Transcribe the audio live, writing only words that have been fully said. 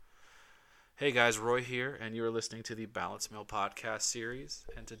Hey guys, Roy here, and you are listening to the Balance Meal podcast series.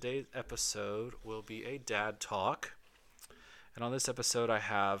 And today's episode will be a dad talk. And on this episode, I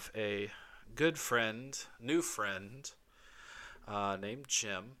have a good friend, new friend, named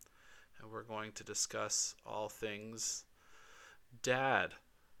Jim. And we're going to discuss all things dad,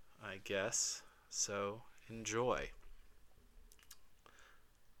 I guess. So enjoy.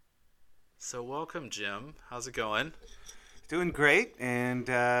 So welcome, Jim. How's it going? Doing great, and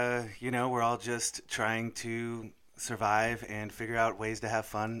we're all just trying to survive and figure out ways to have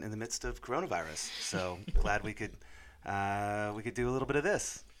fun in the midst of coronavirus. So glad we could do a little bit of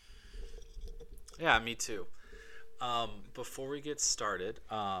this. Yeah, me too. Before we get started,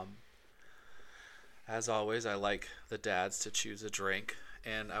 as always, I like the dads to choose a drink,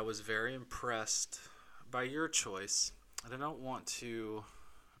 and I was very impressed by your choice. And I don't want to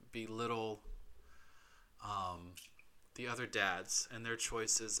belittle the other dads and their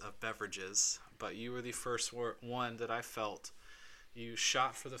choices of beverages, but you were the first one that I felt you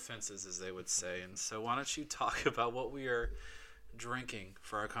shot for the fences, as they would say. And so why don't you talk about what we are drinking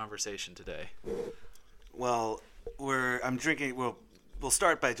for our conversation today? Well, I'm drinking. We'll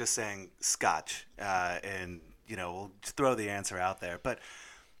start by just saying Scotch, and we'll just throw the answer out there. But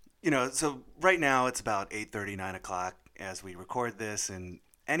so right now it's about 8:30, 9 o'clock as we record this, and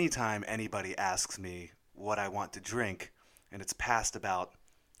anytime anybody asks me what I want to drink, and it's past about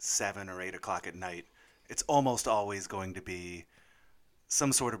 7 or 8 o'clock at night, it's almost always going to be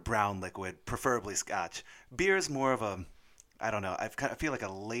some sort of brown liquid, preferably Scotch. Beer is more of a, I don't know, I feel like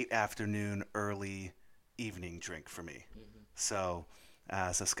a late afternoon, early evening drink for me. Mm-hmm. So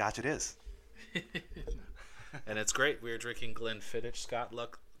Scotch it is. And it's great. We're drinking Glenfidditch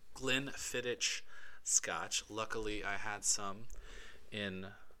Scotch. Luckily, I had some in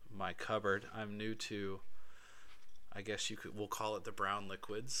my cupboard. I'm new to, I guess we'll call it the brown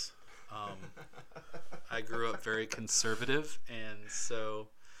liquids. I grew up very conservative, and so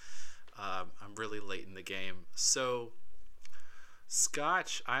I'm really late in the game. So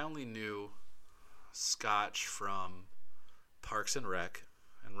Scotch, I only knew Scotch from Parks and Rec,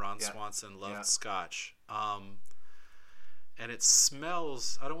 and Ron Swanson loved Scotch. And it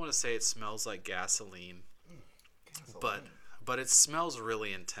smells, I don't want to say it smells like gasoline. But it smells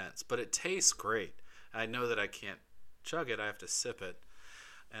really intense. But it tastes great. I know that I can't chug it. I have to sip it.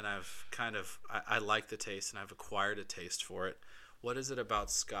 And I like the taste, and I've acquired a taste for it. What is it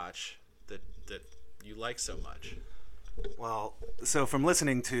about Scotch that you like so much? Well, so from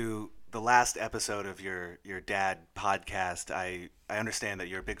listening to the last episode of your dad podcast, I understand that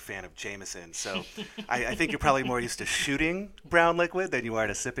you're a big fan of Jameson. So I think you're probably more used to shooting brown liquid than you are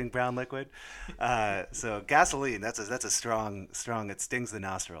to sipping brown liquid. So gasoline, that's a strong. It stings the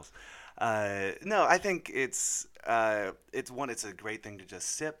nostrils. No, I think it's a great thing to just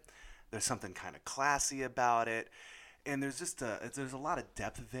sip. There's something kind of classy about it, and there's a lot of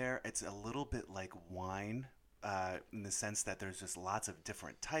depth there. It's a little bit like wine. In the sense that there's just lots of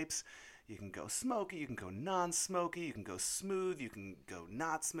different types. You can go smoky, you can go non-smoky, you can go smooth, you can go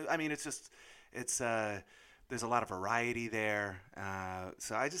not smooth. I mean, there's a lot of variety there.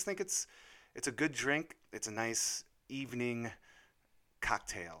 So I just think it's a good drink. It's a nice evening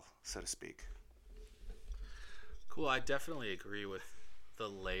cocktail, so to speak. Cool. I definitely agree with the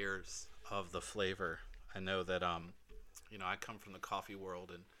layers of the flavor. I know that I come from the coffee world,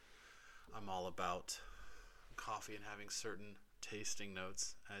 and I'm all about coffee and having certain tasting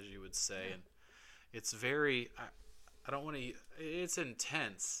notes, as you would say. And it's very, I don't want to, it's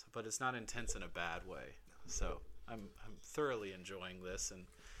intense, but it's not intense in a bad way. So I'm thoroughly enjoying this, and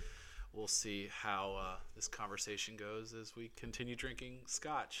we'll see how this conversation goes as we continue drinking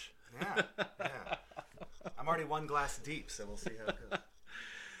Scotch. Yeah. I'm already one glass deep, so we'll see how it goes.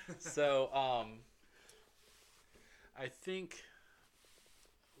 So I think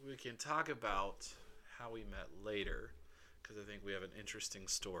we can talk about how we met later, because I think we have an interesting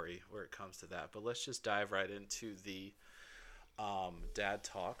story where it comes to that. But let's just dive right into the dad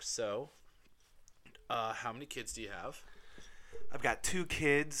talk. So how many kids do you have? I've got 2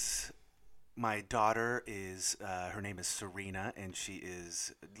 kids. My daughter her name is Serena, and she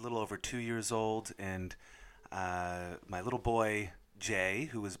is a little over 2 years old. And my little boy, Jay,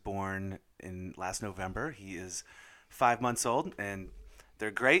 who was born in last November, he is 5 months old, and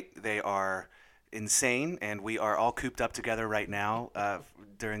they're great. They are insane, and we are all cooped up together right now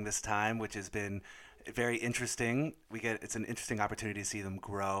during this time, which has been very interesting. It's an interesting opportunity to see them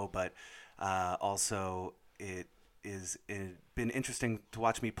grow, but also it's been interesting to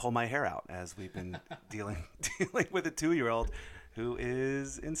watch me pull my hair out as we've been dealing with a 2-year-old who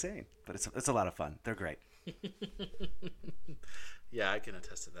is insane. But it's a lot of fun. They're great. Yeah, I can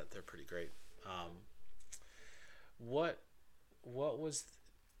attest to that. They're pretty great. What was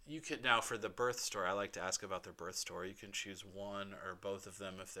you could now for the birth story? I like to ask about their birth story. You can choose one or both of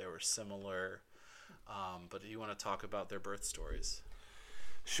them if they were similar. But do you want to talk about their birth stories?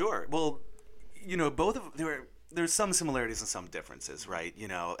 Sure. Well, both of there's some similarities and some differences, right?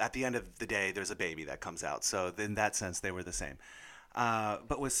 At the end of the day, there's a baby that comes out. So in that sense, they were the same.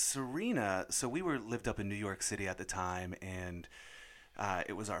 But with Serena, so we lived up in New York City at the time, and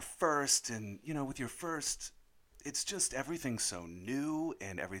it was our first. And with your first, it's just everything's so new,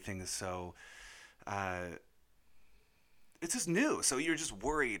 and everything is so. It's just new, so you're just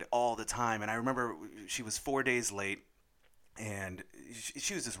worried all the time. And I remember she was 4 days late, and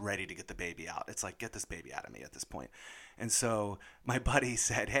she was just ready to get the baby out. It's like, get this baby out of me at this point. And so my buddy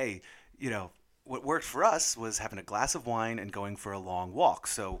said, hey, what worked for us was having a glass of wine and going for a long walk.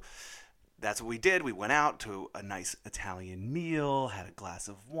 So that's what we did. We went out to a nice Italian meal, had a glass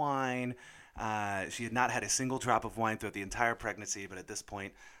of wine. She had not had a single drop of wine throughout the entire pregnancy, but at this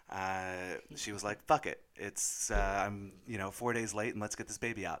point, she was like, fuck it. I'm 4 days late, and let's get this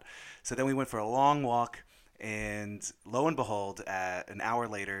baby out. So then we went for a long walk, and lo and behold, an hour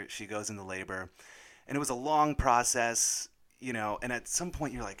later, she goes into labor. And it was a long process, and at some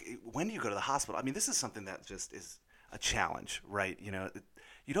point you're like, when do you go to the hospital? I mean, this is something that just is a challenge, right?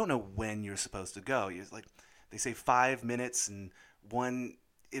 You don't know when you're supposed to go. They say 5 minutes and 1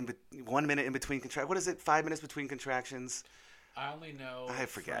 minute in between contractions. What is it? 5 minutes between contractions? I only know I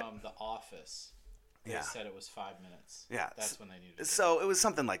forget. From the office. They said it was 5 minutes. Yeah. That's when they needed it. So it was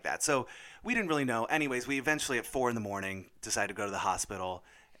something like that. So we didn't really know. Anyways, we eventually at 4 a.m. decided to go to the hospital,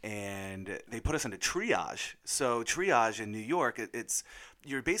 and they put us into triage. So triage in New York,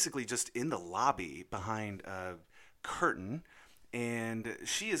 you're basically just in the lobby behind a curtain, and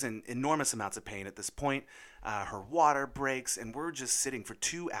she is in enormous amounts of pain at this point. Her water breaks, and we're just sitting for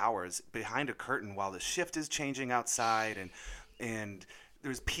 2 hours behind a curtain while the shift is changing outside, and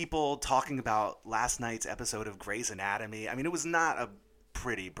there's people talking about last night's episode of Grey's Anatomy. I mean, it was not a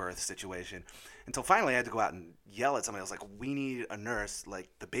pretty birth situation until finally I had to go out and yell at somebody. I was like, we need a nurse, like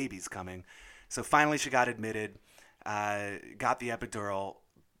the baby's coming. So finally she got admitted, got the epidural.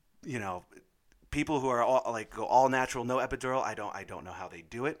 People who are all natural, no epidural, I don't know how they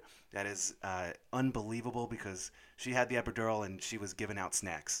do it. That is unbelievable, because she had the epidural and she was giving out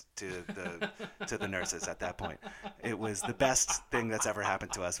snacks to the nurses at that point. It was the best thing that's ever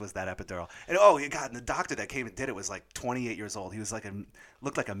happened to us, was that epidural. And and the doctor that came and did it was like 28 years old. He was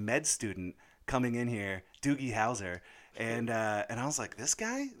looked like a med student coming in here, Doogie Howser, and I was like, this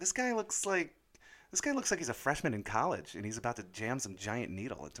guy looks like he's a freshman in college, and he's about to jam some giant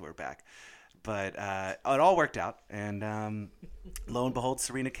needle into her back. But it all worked out, and lo and behold,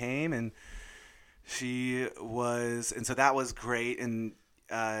 Serena came, and so that was great. And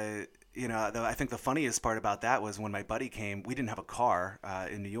I think the funniest part about that was when my buddy came. We didn't have a car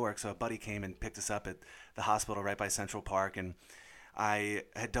in New York, so a buddy came and picked us up at the hospital right by Central Park, and I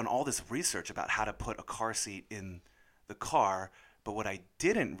had done all this research about how to put a car seat in the car, but what I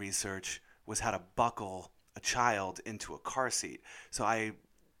didn't research was how to buckle a child into a car seat. So I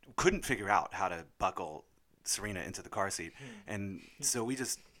couldn't figure out how to buckle Serena into the car seat. And so we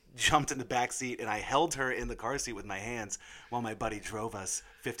just jumped in the back seat, and I held her in the car seat with my hands while my buddy drove us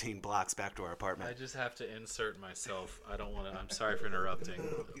 15 blocks back to our apartment. I just have to insert myself. I'm sorry for interrupting,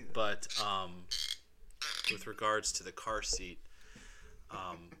 but with regards to the car seat,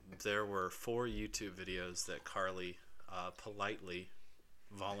 there were 4 YouTube videos that Carly politely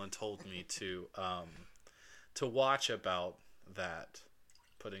voluntold me to watch about that,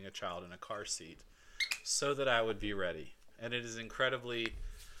 putting a child in a car seat, so that I would be ready. And it is incredibly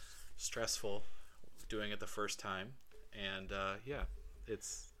stressful doing it the first time. And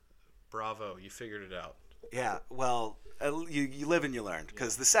it's bravo. You figured it out. Yeah, well, you live and you learn,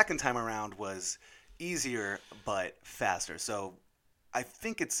 because the second time around was easier but faster. So I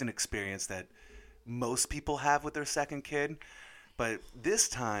think it's an experience that most people have with their second kid. But this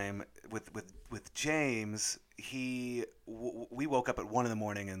time with James, we woke up at 1 a.m.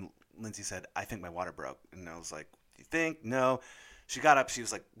 and Lindsay said, I think my water broke. And I was like, you think? No. She got up. She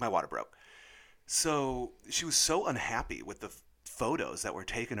was like, my water broke. So she was so unhappy with the photos that were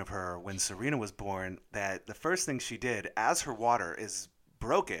taken of her when Serena was born that the first thing she did, as her water is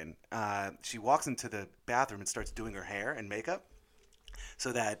broken, she walks into the bathroom and starts doing her hair and makeup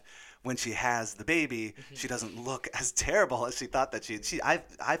so that when she has the baby, she doesn't look as terrible as she thought that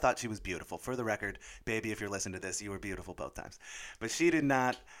I thought she was beautiful. For the record, baby, if you're listening to this, you were beautiful both times. But she did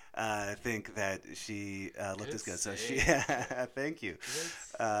not think that she looked as good. So thank you.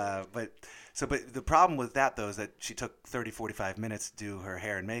 But the problem with that, though, is that she took 30, 45 minutes to do her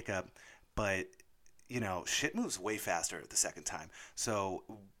hair and makeup. but shit moves way faster the second time. So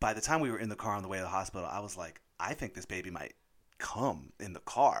by the time we were in the car on the way to the hospital, I was like, I think this baby might come in the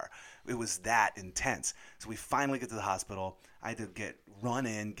car. It was that intense. So we finally get to the hospital. I had to get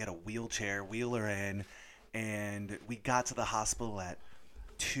a wheelchair, wheel her in, and we got to the hospital at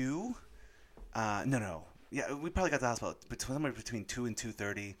 2. No. Yeah, we probably got to the hospital somewhere between 2 and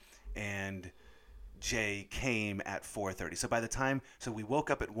 2:30, and Jay came at 4:30. So we woke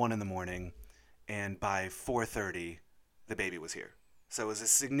up at 1 in the morning, and by 4:30, the baby was here. So it was a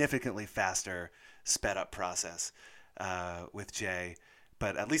significantly faster, sped up process with Jay.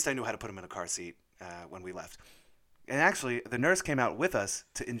 But at least I knew how to put him in a car seat when we left. And actually, the nurse came out with us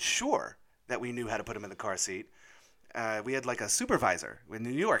to ensure that we knew how to put him in the car seat. We had like a supervisor. In New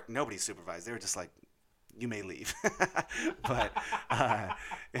York, nobody supervised. They were just like, you may leave. But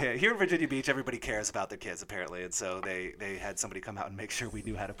here in Virginia Beach, everybody cares about their kids, apparently. And so they had somebody come out and make sure we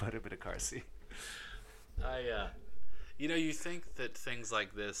knew how to put him in a car seat. You think that things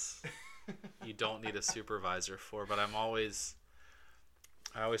like this, you don't need a supervisor for, but I always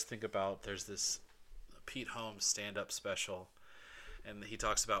think about, there's this Pete Holmes stand-up special, and he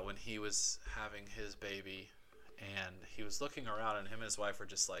talks about when he was having his baby, and he was looking around, and him and his wife were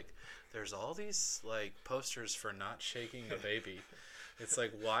just like, there's all these like posters for not shaking a baby. It's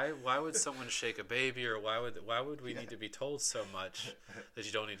like, why would someone shake a baby, or why would we need to be told so much that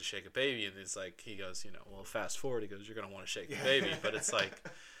you don't need to shake a baby? And it's like, he goes, well, fast forward, he goes, you're going to want to shake the baby. But it's like,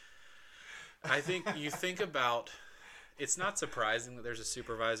 I think you think about, it's not surprising that there's a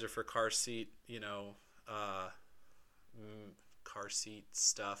supervisor for car seat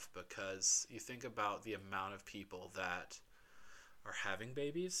stuff, because you think about the amount of people that are having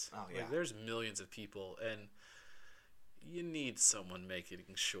babies. Oh, yeah. Like, there's millions of people, and you need someone making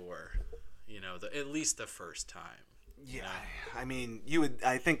sure, at least the first time. Yeah, I mean,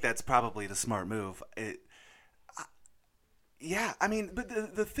 I think that's probably the smart move. Yeah, I mean, but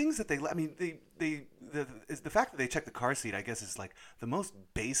the things that the fact that they check the car seat, I guess, is like the most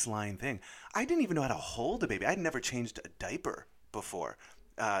baseline thing. I didn't even know how to hold a baby. I'd never changed a diaper before,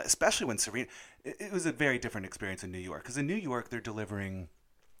 especially when Serena. It was a very different experience in New York, because in New York they're delivering,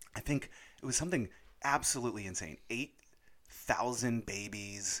 I think it was something absolutely insane, 8,000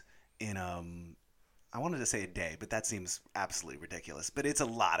 babies in I wanted to say a day, but that seems absolutely ridiculous. But it's a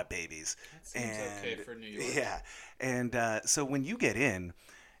lot of babies. That seems okay for New York. Yeah. And so when you get in,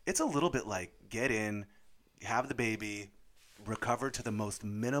 it's a little bit like get in, have the baby, recover to the most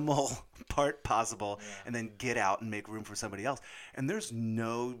minimal part possible, and then get out and make room for somebody else. And there's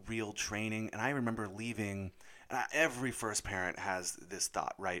no real training. And I remember leaving, and every first parent has this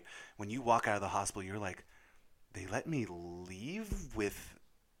thought, right? When you walk out of the hospital, you're like, they let me leave with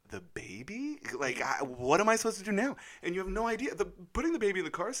the baby? Like, what am I supposed to do now? And you have no idea. Putting the baby in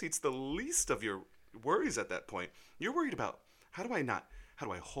the car seat's the least of your worries at that point. You're worried about, how do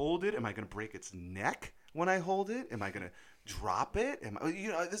I hold it? Am I going to break its neck when I hold it? Am I going to drop it?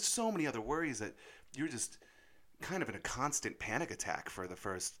 There's so many other worries that you're just kind of in a constant panic attack for the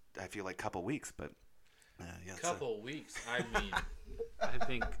first, I feel like, couple weeks. But couple weeks. I mean,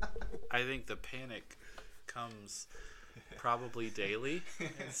 I think the panic comes probably daily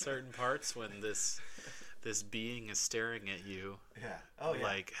in certain parts when this being is staring at you. Yeah. Oh, yeah.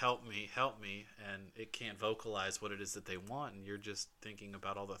 Like, help me, and it can't vocalize what it is that they want, and you're just thinking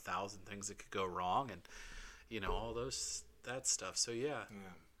about all the 1,000 things that could go wrong, and all that stuff. So yeah.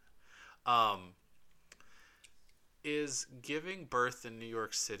 Is giving birth in New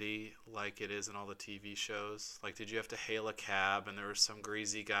York City like it is in all the TV shows? Like, did you have to hail a cab, and there was some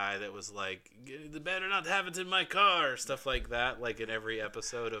greasy guy that was like, "The better not have it in my car," stuff like that, like in every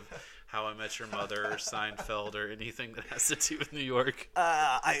episode of How I Met Your Mother or Seinfeld or anything that has to do with New York?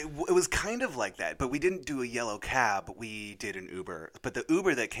 It was kind of like that, but we didn't do a yellow cab. We did an Uber. But the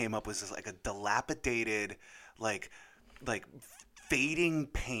Uber that came up was just like a dilapidated, like fading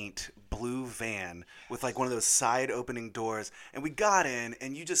paint blue van with like one of those side opening doors, and we got in,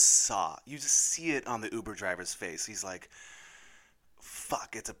 and you just see it on the Uber driver's face. He's like,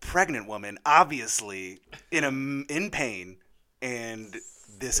 fuck, it's a pregnant woman, obviously in pain, and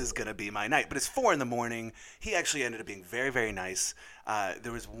this is gonna be my night. But it's 4 a.m. He actually ended up being very, very nice.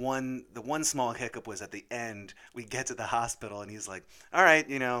 There was the one small hiccup was at the end. We get to the hospital, and he's like, all right,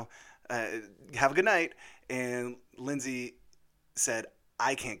 have a good night. And Lindsay said,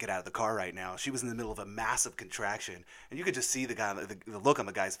 I can't get out of the car right now. She was in the middle of a massive contraction, and you could just see the look on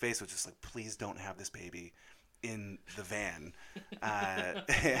the guy's face was just like, please don't have this baby in the van.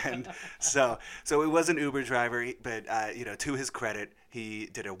 And so it was an Uber driver, but to his credit, he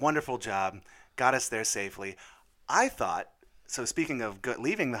did a wonderful job, got us there safely. I thought So speaking of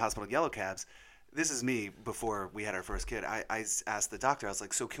leaving the hospital yellow cabs, this is me before we had our first kid. I asked the doctor, I was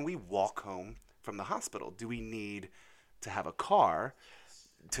like, so can we walk home from the hospital? Do we need to have a car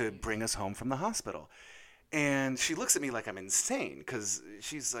to bring us home from the hospital? And she looks at me like I'm insane because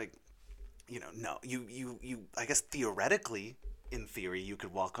she's like, no, I guess theoretically, in theory, you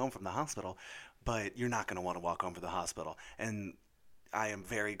could walk home from the hospital, but you're not going to want to walk home from the hospital. And I am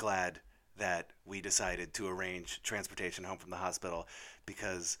very glad that we decided to arrange transportation home from the hospital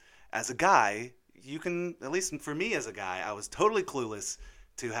because as a guy, you can, at least for me as a guy, I was totally clueless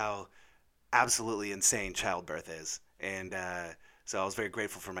to how absolutely insane childbirth is. And so I was very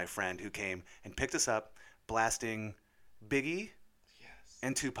grateful for my friend who came and picked us up, blasting Biggie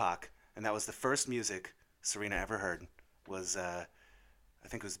and Tupac. And that was the first music Serena ever heard. Was I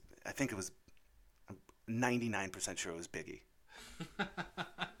think it was 99% sure it was Biggie.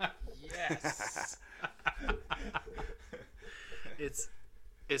 Yes.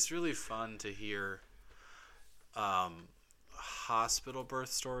 It's really fun to hear hospital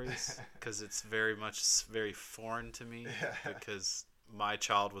birth stories because it's very foreign to me because my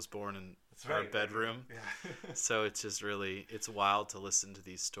child was born in our bedroom. So it's just it's wild to listen to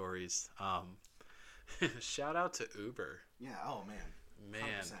these stories. Shout out to Uber. Yeah. Oh man.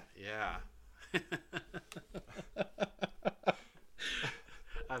 100%. Yeah.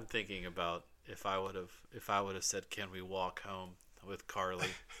 I'm thinking about if I would have said, "Can we walk home?" with Carly,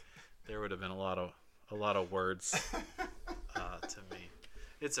 there would have been a lot of words to me.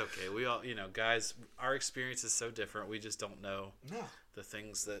 It's okay. We all, guys, our experience is so different. We just don't know the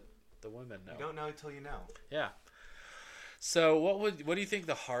things that the women know. You don't know until you know. Yeah. So what do you think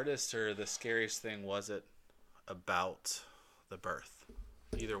the hardest or the scariest thing was it about the birth?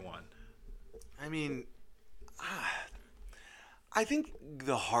 Either one. I mean, I think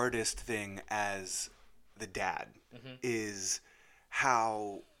the hardest thing as the dad is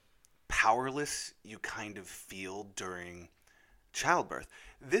how powerless you kind of feel during childbirth.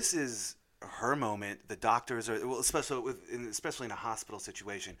 This is her moment. The doctors are, well, especially in a hospital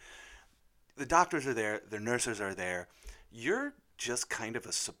situation, the doctors are there, the nurses are there. You're just kind of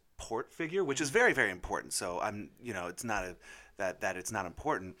a support figure, which is very, very important. So it's not that it's not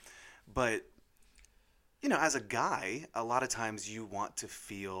important, but as a guy, a lot of times you want to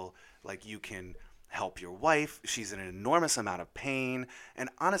feel like you can help your wife. She's in an enormous amount of pain, and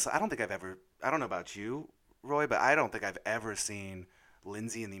honestly, I don't know about you, Roy, but I don't think I've ever seen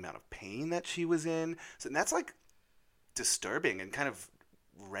Lindsay in the amount of pain that she was in. So that's like disturbing and kind of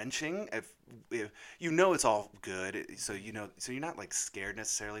wrenching. If it's all good, so you're not like scared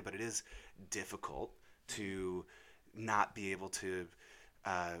necessarily, but it is difficult to not be able to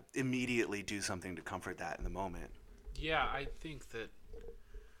immediately do something to comfort that in the moment. Yeah, I think that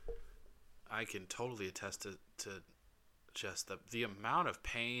I can totally attest to just the amount of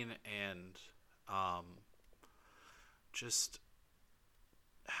pain and just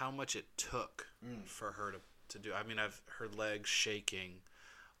how much it took for her to do. I mean, her legs shaking,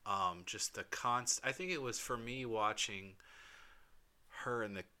 just the I think it was for me watching her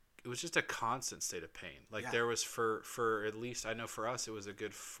it was just a constant state of pain. Like there was for at least, I know for us, it was a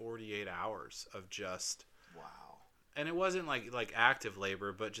good 48 hours of just, wow. And it wasn't like active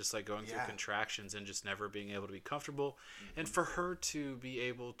labor, but just like going through contractions and just never being able to be comfortable. Mm-hmm. And for her to be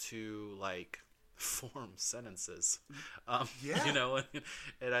able to like form sentences, and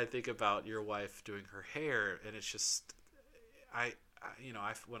I think about your wife doing her hair, and it's just,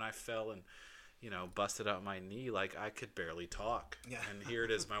 when I fell and, busted out my knee, like I could barely talk. Yeah. And here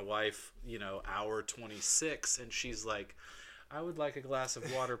it is, my wife, hour 26, and she's like, "I would like a glass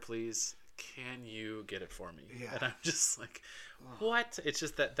of water, please. Can you get it for me?" Yeah. And I'm just like, what? It's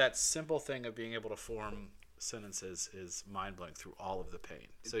just that simple thing of being able to form sentences is mind-blowing through all of the pain.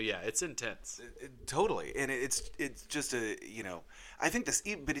 So yeah, it's intense. Totally. And it's just I think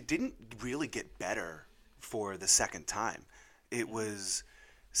but it didn't really get better for the second time. It was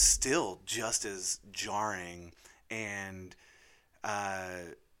still just as jarring and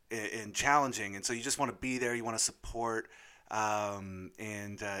challenging, and so you just want to be there, you want to support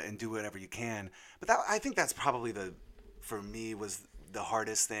and do whatever you can. But I think that's probably for me was the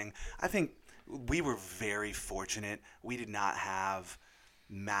hardest thing. I think we were very fortunate. We did not have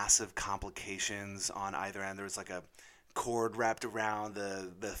massive complications on either end. There was like a cord wrapped around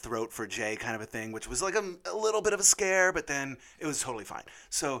the throat for Jay kind of a thing, which was like a little bit of a scare, but then it was totally fine.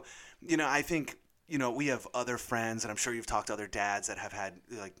 So, I think, we have other friends, and I'm sure you've talked to other dads that have had,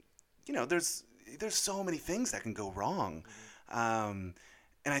 like, there's so many things that can go wrong. And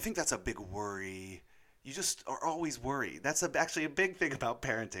I think that's a big worry you just are always worried. That's actually a big thing about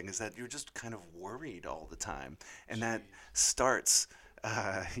parenting, is that you're just kind of worried all the time, and that starts,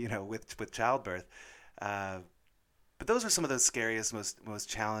 with childbirth. But those are some of the scariest, most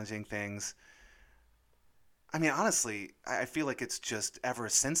challenging things. I mean, honestly, I feel like it's just ever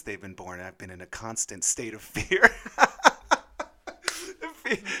since they've been born, I've been in a constant state of fear.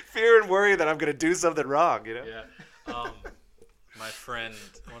 Fear and worry that I'm going to do something wrong, Yeah. My friend,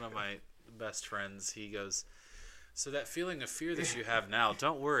 one of my best friends, he goes, so that feeling of fear that you have now,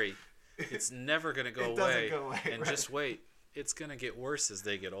 don't worry. It's never going to go away. Doesn't go away. And just wait. It's going to get worse as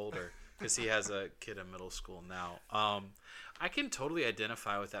they get older. Because he has a kid in middle school now. I can totally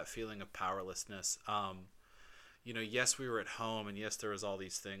identify with that feeling of powerlessness. Yes, we were at home, and yes, there was all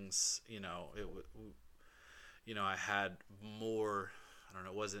these things. I had more. I don't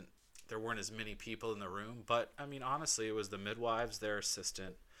know. There weren't as many people in the room, but I mean, honestly, it was the midwives, their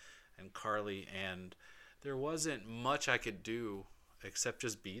assistant, and Carly, and there wasn't much I could do except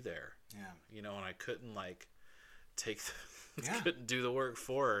just be there. Yeah. And I couldn't couldn't do the work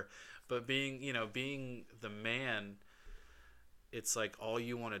for her. But being the man, it's like all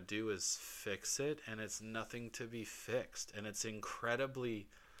you want to do is fix it, and it's nothing to be fixed. And it's incredibly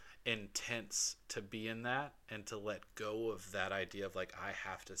intense to be in that and to let go of that idea of like, I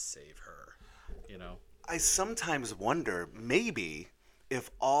have to save her, I sometimes wonder maybe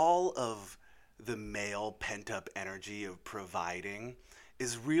if all of the male pent-up energy of providing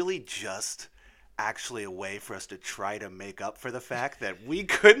is really just actually a way for us to try to make up for the fact that we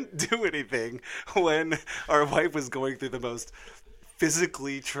couldn't do anything when our wife was going through the most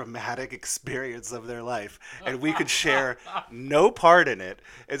physically traumatic experience of their life, and we could share no part in it,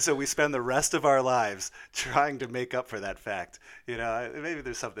 and so we spend the rest of our lives trying to make up for that fact. Maybe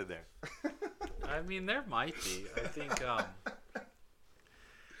there's something there. I mean, there might be.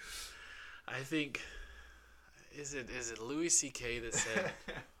 I think is it Louis C.K. that said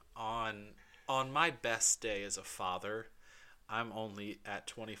on my best day as a father, I'm only at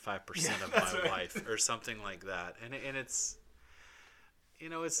 25% of my life, or something like that. And it's,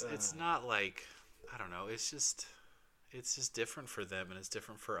 it's not like, I don't know. It's just different for them, and it's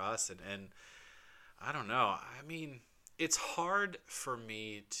different for us. And I don't know. I mean, it's hard for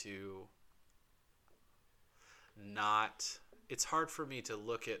me to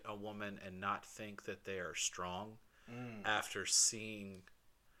look at a woman and not think that they are strong after seeing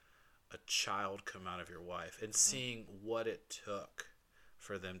a child come out of your wife and seeing what it took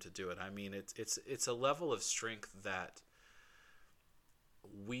for them to do it. I mean, it's a level of strength that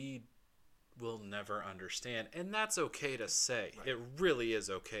we will never understand, and that's okay to say. Right. It really is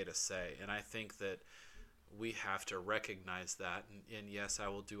okay to say, and I think that we have to recognize that. And yes, I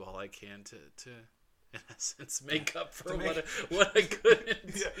will do all I can to in essence make up for what I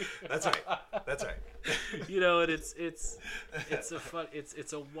couldn't. Yeah, that's right. That's right. And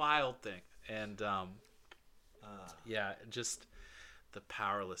it's a wild thing, and just the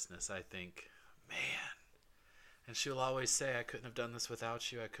powerlessness. I think, man. And she'll always say, I couldn't have done this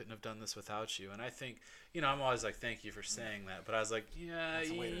without you. I couldn't have done this without you. And I think, I'm always like, thank you for saying that. But I was like, yeah,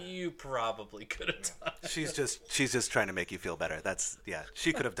 you probably could have done it. She's just trying to make you feel better.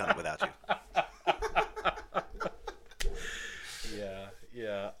 She could have done it without you.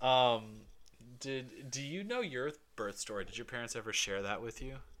 Yeah. Do you know your birth story? Did your parents ever share that with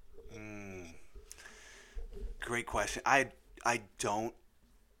you? Great question. I don't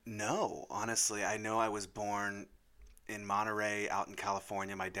know, honestly. I know I was born in Monterey, out in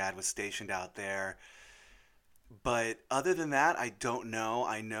California. My dad was stationed out there. But other than that, I don't know.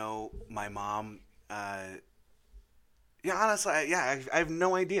 I know my mom. Honestly, I have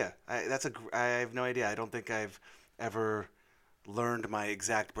no idea. I have no idea. I don't think I've ever learned my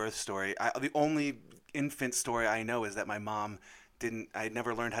exact birth story. The only infant story I know is that my mom I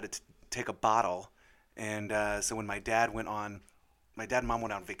never learned how to take a bottle. And so when my dad and mom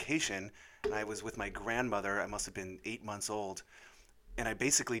went on vacation, and I was with my grandmother. I must have been 8 months old. And I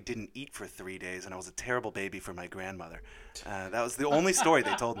basically didn't eat for 3 days, and I was a terrible baby for my grandmother. That was the only story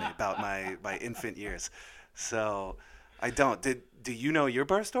they told me about my infant years. So I don't. Do you know your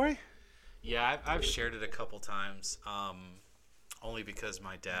birth story? Yeah, I've shared it a couple times, only because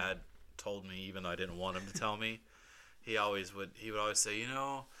my dad told me, even though I didn't want him to tell me. He would always say, it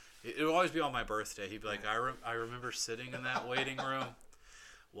would always be on my birthday. He'd be like, I remember sitting in that waiting room,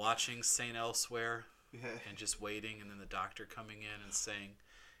 watching St. Elsewhere, and just waiting, and then the doctor coming in and saying,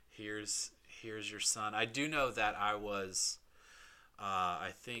 here's your son. I do know that I was,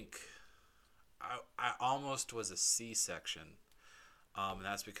 I think, I almost was a C-section, and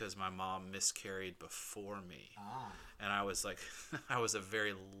that's because my mom miscarried before me. And I was like, I was a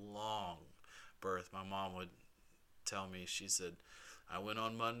very long birth, my mom would tell me, she said, I went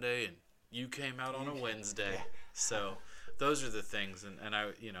on Monday and you came out on a Wednesday. So those are the things. And I,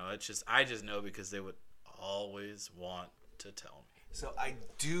 it's just, I just know because they would always want to tell me. So I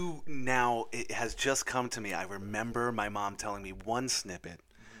do now, it has just come to me. I remember my mom telling me one snippet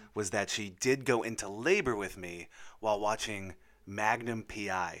was that she did go into labor with me while watching Magnum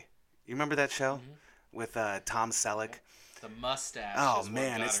P.I. You remember that show with Tom Selleck? The mustache. Oh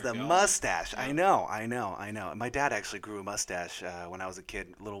man, it's the mustache. Yeah. I know. My dad actually grew a mustache when I was a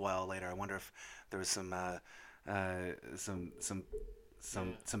kid. A little while later, I wonder if there was some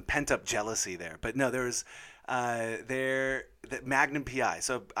pent up jealousy there. But no, there was the Magnum PI.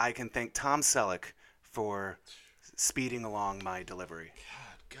 So I can thank Tom Selleck for speeding along my delivery.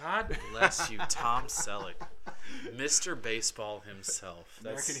 God bless you, Tom Selleck, Mr. Baseball himself.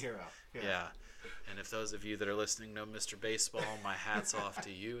 American hero. Yeah. And if those of you that are listening know Mr. Baseball, my hat's off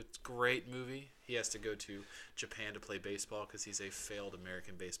to you. It's a great movie. He has to go to Japan to play baseball because he's a failed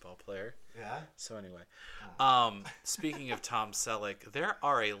American baseball player. Yeah. So anyway, speaking of Tom Selleck, there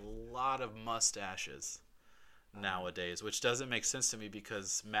are a lot of mustaches nowadays, which doesn't make sense to me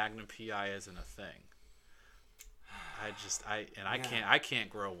because Magnum PI isn't a thing. I can't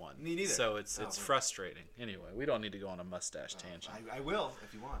grow one. Me neither. So it's frustrating. Anyway, we don't need to go on a mustache tangent. I will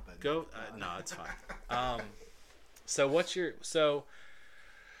if you want, but go. No, it's fine. So what's your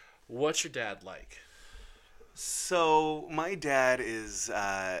dad like? So my dad's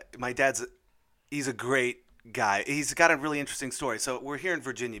he's a great guy. He's got a really interesting story. So we're here in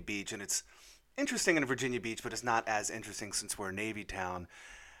Virginia Beach, and it's interesting in Virginia Beach, but it's not as interesting since we're a Navy town.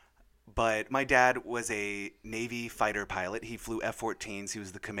 But my dad was a Navy fighter pilot. He flew F-14s. He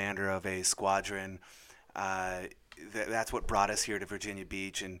was the commander of a squadron. That's what brought us here to Virginia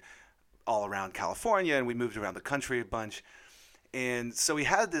Beach and all around California, and we moved around the country a bunch. And so he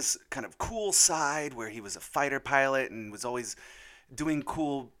had this kind of cool side where he was a fighter pilot and was always doing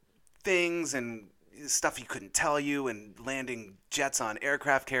cool things and stuff he couldn't tell you and landing jets on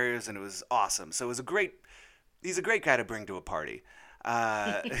aircraft carriers, and it was awesome. So he's a great guy to bring to a party.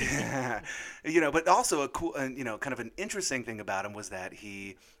 But also a cool, kind of an interesting thing about him was that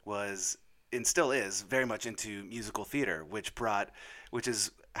he was and still is very much into musical theater, which is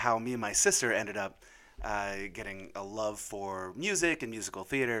how me and my sister ended up getting a love for music and musical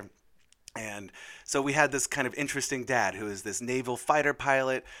theater. And so we had this kind of interesting dad who is this naval fighter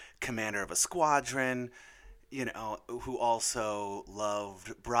pilot, commander of a squadron, who also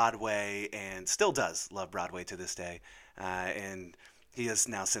loved Broadway and still does love Broadway to this day. And he has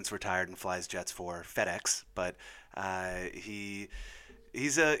now since retired and flies jets for FedEx, but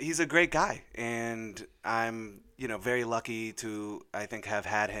he's a great guy, and I'm very lucky to, I think, have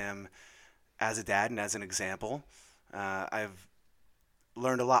had him as a dad and as an example. I've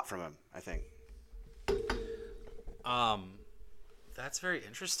learned a lot from him, I think. That's very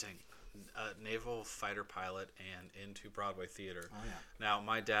interesting. Naval fighter pilot and into Broadway theater. Oh, yeah. Now,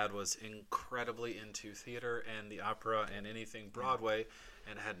 my dad was incredibly into theater and the opera and anything Broadway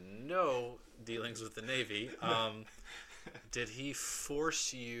and had no dealings with the Navy. Did he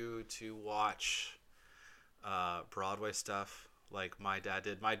force you to watch Broadway stuff like my dad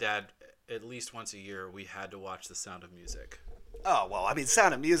did? My dad, at least once a year, we had to watch The Sound of Music. Oh, well, I mean,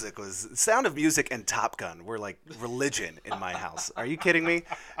 Sound of Music and Top Gun were like religion in my house. Are you kidding me?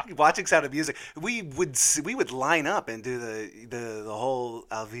 Watching Sound of Music, we would line up and do the whole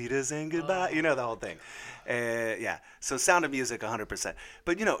Alvida saying goodbye, the whole thing. Yeah, so Sound of Music 100%.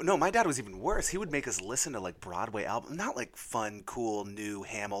 But, no, my dad was even worse. He would make us listen to like Broadway albums, not like fun, cool, new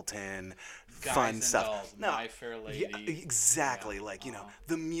Hamilton, Guys fun and stuff. Dolls, No, My Fair Lady. Yeah, exactly. Yeah. Like,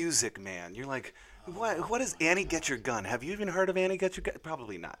 The Music Man. You're like, what is Annie Get Your Gun? Have you even heard of Annie Get Your Gun?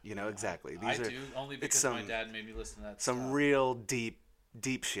 Probably not. Exactly. I do, only because my dad made me listen to that some stuff. Real deep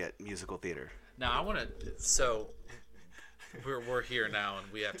shit musical theater. Now, I want to... So, we're here now,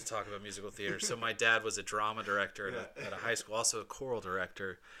 and we have to talk about musical theater. So, my dad was a drama director at a high school, also a choral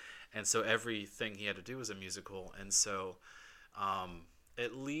director. And so, everything he had to do was a musical. And so...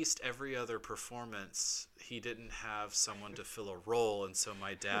 at least every other performance, he didn't have someone to fill a role, and so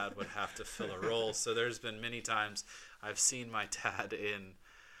my dad would have to fill a role. So there's been many times I've seen my dad in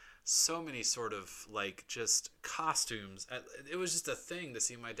so many sort of like just costumes. It was just a thing to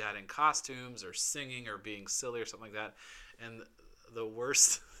see my dad in costumes or singing or being silly or something like that. And the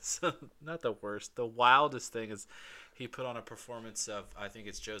worst, not the worst, the wildest thing is he put on a performance of, I think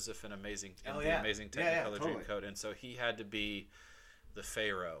it's Joseph and the Amazing Technicolor Dreamcoat, and so he had to be the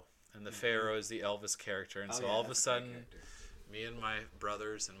Pharaoh, and the Pharaoh is the Elvis character, and so all of a sudden me and my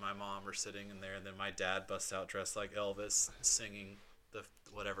brothers and my mom are sitting in there, and then my dad busts out dressed like Elvis singing the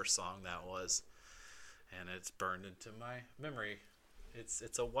whatever song that was, and it's burned into my memory.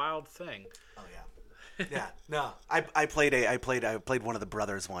 It's a wild thing. Oh yeah. Yeah. No. I played one of the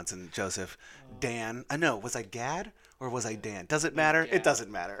brothers once, and Joseph, Dan. No, was I Gad or was I Dan? Does it matter? Gad. It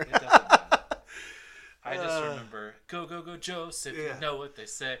doesn't matter. It doesn't matter. I just remember, go, go, go, Joseph, you know what they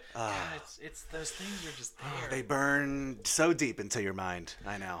say. God, it's those things are just there. They burn so deep into your mind.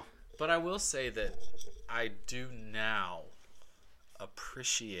 I know. But I will say that I do now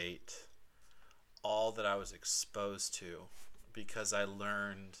appreciate all that I was exposed to because I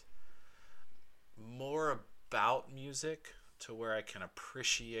learned more about music to where I can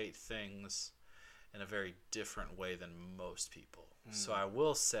appreciate things in a very different way than most people. So I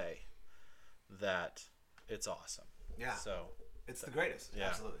will say that it's awesome. Yeah. So it's the greatest. Yeah.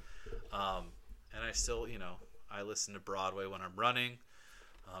 Absolutely. And I still, I listen to Broadway when I'm running.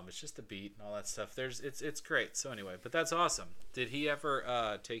 It's just a beat and all that stuff. It's great. So anyway, but that's awesome. Did he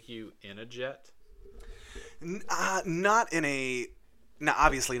ever take you in a jet? Not in a,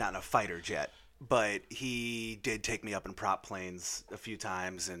 obviously not in a fighter jet, but he did take me up in prop planes a few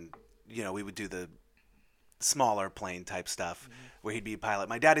times, and we would do the smaller plane type stuff where he'd be a pilot.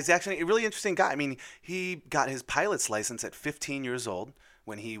 My dad is actually a really interesting guy. I mean, he got his pilot's license at 15 years old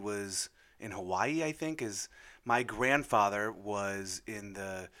when he was in Hawaii, I think. My grandfather was in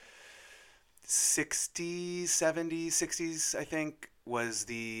the 60s, 70s, 60s, I think, was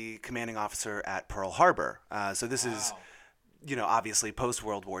the commanding officer at Pearl Harbor. So this is, obviously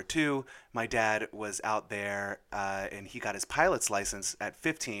post-World War II. My dad was out there, and he got his pilot's license at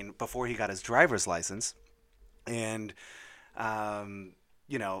 15 before he got his driver's license. And,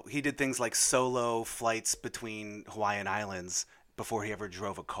 he did things like solo flights between Hawaiian Islands before he ever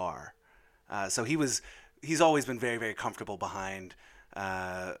drove a car. So he's always been very, very comfortable behind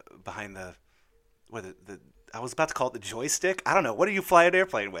the I was about to call it the joystick. I don't know. What do you fly an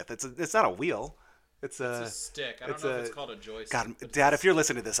airplane with? It's not a wheel. It's a stick. I don't know if it's called a joystick. God, Dad, if you're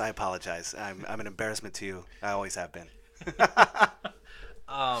listening to this, I apologize. I'm an embarrassment to you. I always have been.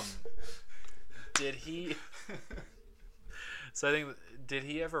 Did he? So I think, did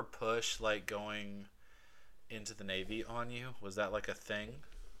he ever push like going into the Navy on you? Was that like a thing?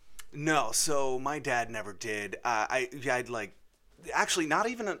 No. So my dad never did. I'd like, actually, not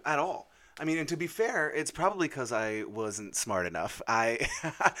even at all. I mean, and to be fair, it's probably because I wasn't smart enough.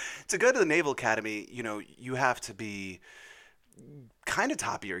 To go to the Naval Academy, you have to be kind of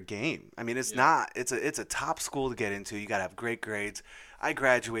top of your game. I mean, it's a top school to get into. You got to have great grades. I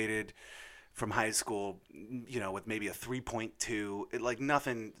graduated from high school, with maybe a 3.2, like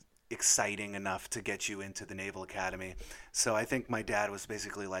nothing exciting enough to get you into the Naval Academy. So I think my dad was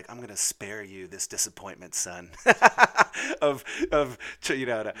basically like, I'm going to spare you this disappointment, son. But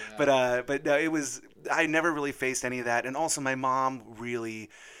no, it was, I never really faced any of that. And also my mom really,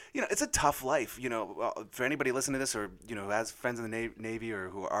 it's a tough life, for anybody listening to this or, who has friends in the Navy or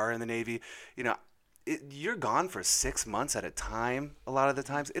who are in the Navy, you're gone for 6 months at a time. A lot of the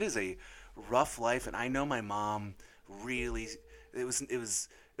times it is a rough life. And I know my mom really, it was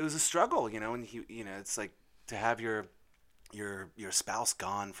a struggle, and it's like to have your spouse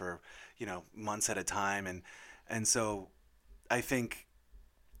gone for, months at a time. And so I think,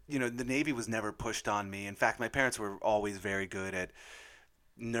 the Navy was never pushed on me. In fact, my parents were always very good at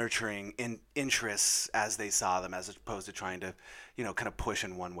nurturing interests as they saw them, as opposed to trying to, kind of push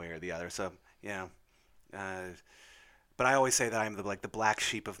in one way or the other. So, but I always say that I'm the black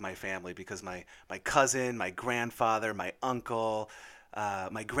sheep of my family because my cousin, my grandfather, my uncle,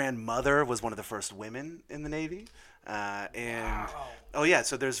 my grandmother was one of the first women in the Navy. Oh yeah,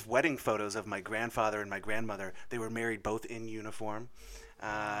 so there's wedding photos of my grandfather and my grandmother. They were married both in uniform.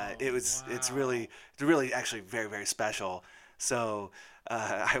 It's really actually very, very special. So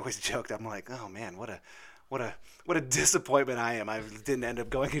I always joked, I'm like, oh man, what a disappointment I am. I didn't end up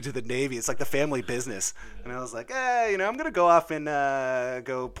going into the Navy. It's like the family business. And I was like, I'm gonna go off and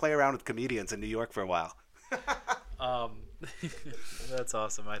go play around with comedians in New York for a while. That's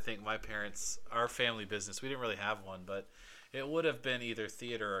awesome. I think my parents, our family business, we didn't really have one, but it would have been either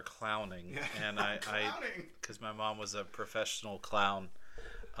theater or clowning. Yeah. And I because my mom was a professional clown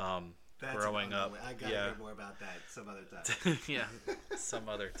growing up. I gotta hear more about that some other time. Yeah, some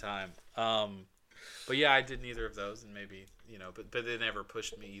other time. But yeah, I did neither of those, and maybe but they never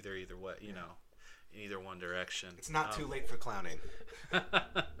pushed me either way. In either one direction. It's not too late for clowning.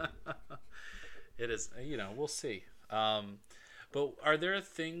 It is. We'll see. But are there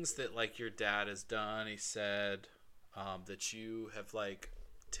things that like your dad has done? He said that you have like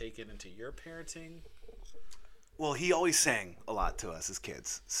taken into your parenting. Well, he always sang a lot to us as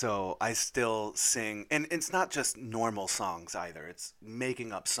kids, so I still sing, and it's not just normal songs either. It's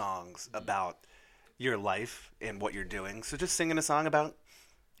making up songs about, your life and what you're doing. So just singing a song about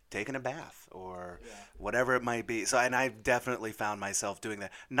taking a bath or whatever it might be. So, and I've definitely found myself doing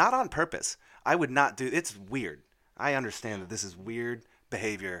that. Not on purpose. I would not do, it's weird. I understand that this is weird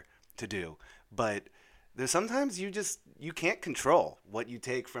behavior to do, but there's sometimes you can't control what you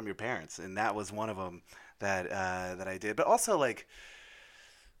take from your parents. And that was one of them that I did. But also, like,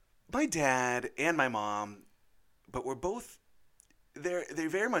 my dad and my mom, but we're both, they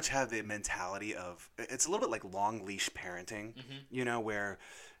very much have the mentality of, it's a little bit like long leash parenting, you know, where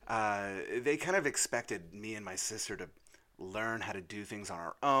they kind of expected me and my sister to learn how to do things on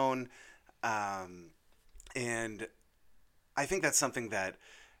our own. And I think that's something that,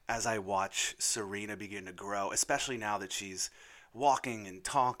 as I watch Serena begin to grow, especially now that she's walking and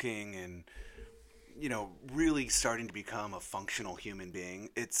talking and, you know, really starting to become a functional human being,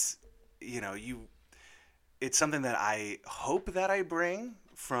 it's, you know, it's something that I hope that I bring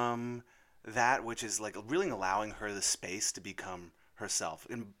from that, which is like really allowing her the space to become herself.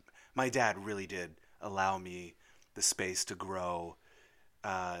 And my dad really did allow me the space to grow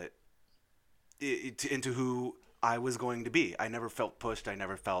into who I was going to be. I never felt pushed. I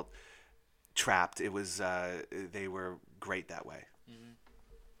never felt trapped. It was they were great that way.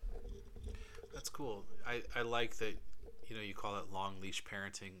 That's cool. I like that, you know, you call it long leash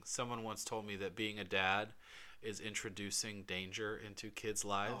parenting. Someone once told me that being a dad is introducing danger into kids'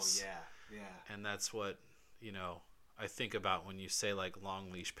 lives. Oh, yeah. And that's what, you know, I think about when you say like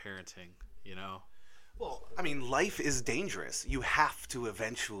long leash parenting, you know? Well, I mean, life is dangerous. You have to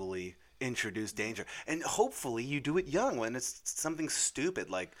eventually introduce danger. And hopefully you do it young, when it's something stupid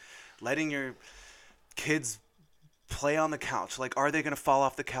like letting your kids play on the couch. Like, are they going to fall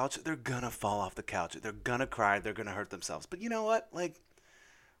off the couch? They're going to fall off the couch. They're going to cry. They're going to hurt themselves. But you know what? Like,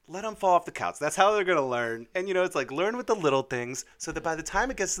 let them fall off the couch. That's how they're going to learn. And, you know, it's like learn with the little things so that by the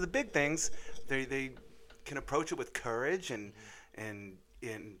time it gets to the big things, they can approach it with courage and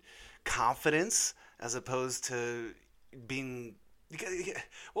confidence, as opposed to being...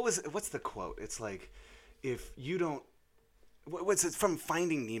 What's the quote? It's like, if you don't... What's it from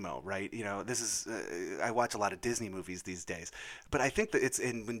Finding Nemo, right? You know, this is... I watch a lot of Disney movies these days. But I think that it's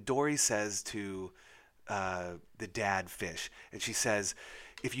in when Dory says to the dad fish, and she says,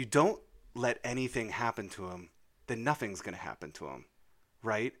 if you don't let anything happen to him, then nothing's going to happen to him,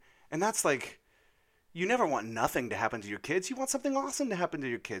 right? And that's like... You never want nothing to happen to your kids. You want something awesome to happen to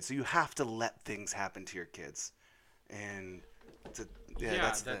your kids. So you have to let things happen to your kids. And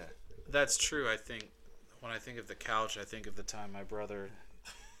that's true. I think when I think of the couch, I think of the time my brother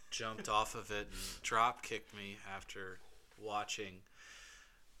jumped off of it and drop kicked me after watching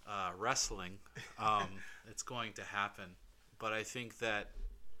wrestling. It's going to happen. But I think that,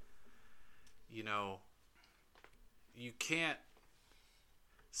 you know, you can't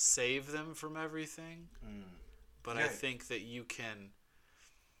save them from everything, but I think that you can.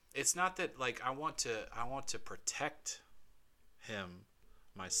 It's not that like I want to protect him,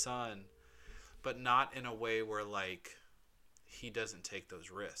 my son, but not in a way where like he doesn't take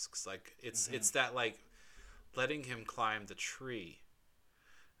those risks. Like it's that like letting him climb the tree,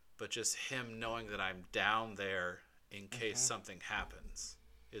 but just him knowing that I'm down there in case something happens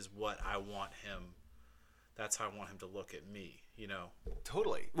is what I want him. That's how I want him to look at me, you know?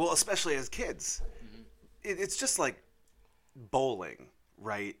 Totally. Well, especially as kids. It's just like bowling,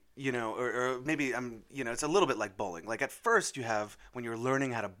 right? You know, or maybe it's a little bit like bowling. Like at first you have, when you're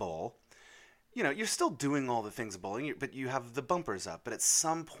learning how to bowl, you know, you're still doing all the things of bowling, but you have the bumpers up. But at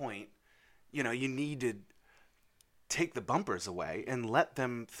some point, you know, you need to take the bumpers away and let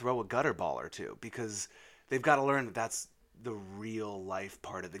them throw a gutter ball or two, because they've got to learn that that's the real life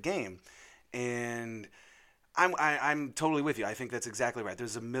part of the game. And I'm totally with you. I think that's exactly right.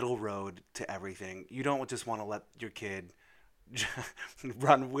 There's a middle road to everything. You don't just want to let your kid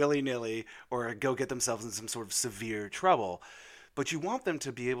run willy-nilly or go get themselves in some sort of severe trouble, but you want them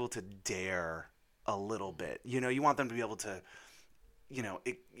to be able to dare a little bit. You know, you want them to be able to, you know,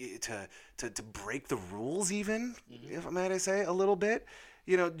 to break the rules even, if might I say, a little bit.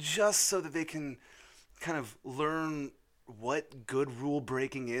 You know, just so that they can kind of learn what good rule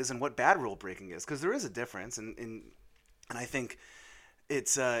breaking is and what bad rule breaking is, because there is a difference, and I think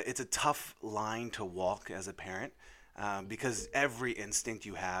it's a tough line to walk as a parent, because every instinct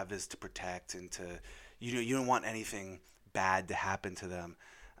you have is to protect and to, you know, you don't want anything bad to happen to them,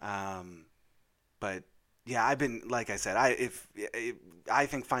 but yeah, I've been, like I said, I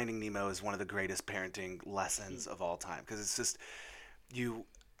think Finding Nemo is one of the greatest parenting lessons of all time, because it's just, you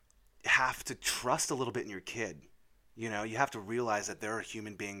have to trust a little bit in your kid. You know, you have to realize that they're a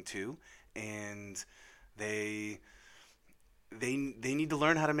human being too, and they they need to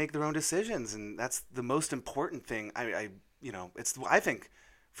learn how to make their own decisions, and that's the most important thing. I think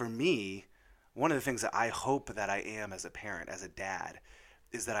for me, one of the things that I hope that I am as a parent, as a dad,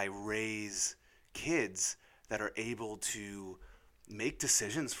 is that I raise kids that are able to make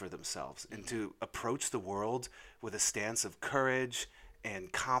decisions for themselves and to approach the world with a stance of courage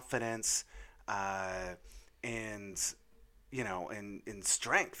and confidence, and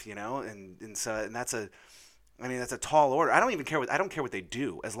strength, and that's a tall order. I don't care what they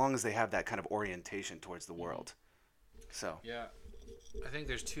do, as long as they have that kind of orientation towards the world. So yeah, I think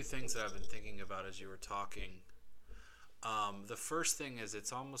there's two things that I've been thinking about as you were talking. The first thing is,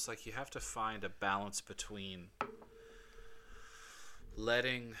 it's almost like you have to find a balance between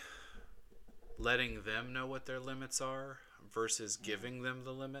letting them know what their limits are versus giving them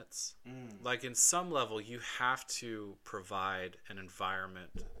the limits. Like, in some level, you have to provide an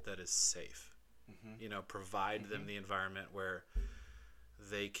environment that is safe. Provide them the environment where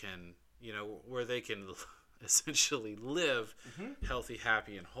they can essentially live healthy,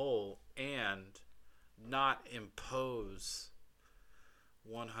 happy, and whole, and not impose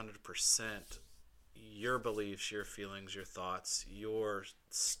 100% your beliefs, your feelings, your thoughts, your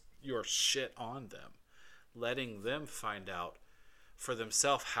shit on them. Letting them find out for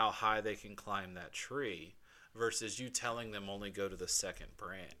themselves how high they can climb that tree versus you telling them only go to the second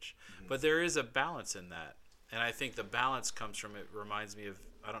branch. But there is a balance in that. And I think the balance comes from, it reminds me of,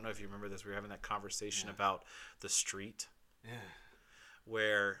 I don't know if you remember this, we were having that conversation about the street. Yeah.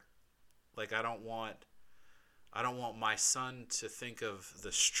 Where, like, I don't want my son to think of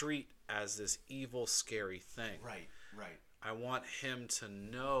the street as this evil, scary thing. Right. I want him to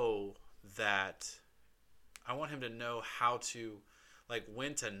know how to, like,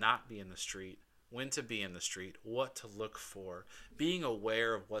 when to not be in the street, when to be in the street, what to look for, being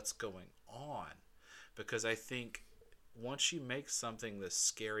aware of what's going on. Because I think once you make something this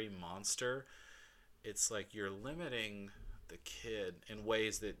scary monster, it's like you're limiting the kid in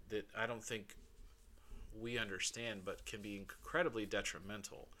ways that I don't think we understand, but can be incredibly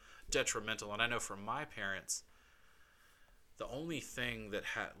detrimental. And I know for my parents, the only thing that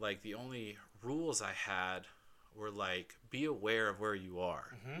the only rules I had were like, be aware of where you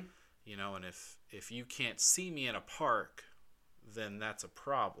are. And if you can't see me in a park, then that's a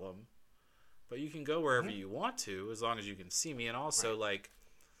problem. But you can go wherever you want to, as long as you can see me. And also, like,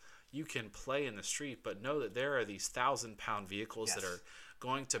 you can play in the street, but know that there are these 1,000-pound vehicles that are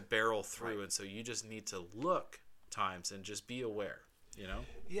going to barrel through, and so you just need to look times and just be aware.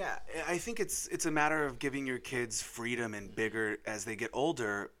 Yeah, I think it's a matter of giving your kids freedom, and bigger as they get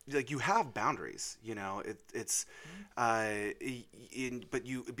older. Like, you have boundaries, but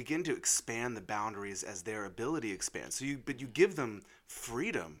you begin to expand the boundaries as their ability expands. But you give them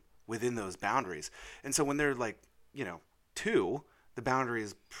freedom within those boundaries. And so when they're like, 2, the boundary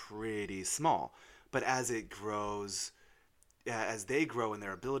is pretty small. But as it grows, as they grow and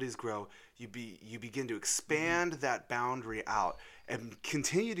their abilities grow, you begin to expand that boundary out and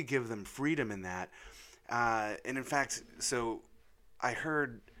continue to give them freedom in that. And in fact, so I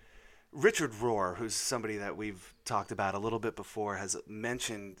heard Richard Rohr, who's somebody that we've talked about a little bit before, has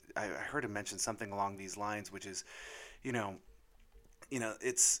mentioned, I heard him mention something along these lines, which is,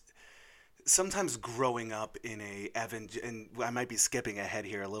 it's sometimes growing up in and I might be skipping ahead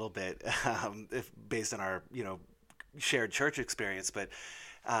here a little bit, based on our, shared church experience, but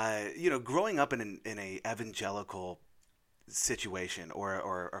growing up in a evangelical situation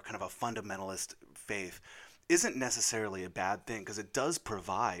or kind of a fundamentalist faith isn't necessarily a bad thing, because it does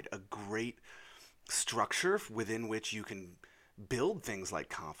provide a great structure within which you can build things like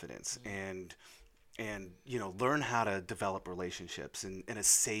confidence and learn how to develop relationships in a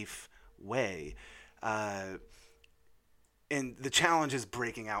safe way. And the challenge is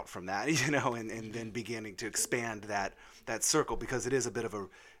breaking out from that, and then beginning to expand that circle, because it is a bit of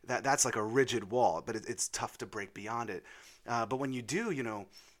that's like a rigid wall, but it's tough to break beyond it. But when you do, you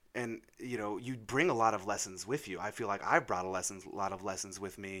bring a lot of lessons with you. I feel like I've brought a lot of lessons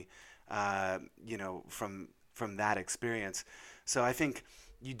with me, from that experience. So I think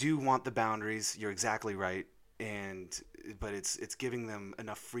you do want the boundaries. You're exactly right. But it's giving them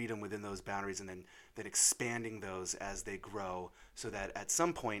enough freedom within those boundaries, and then expanding those as they grow, so that at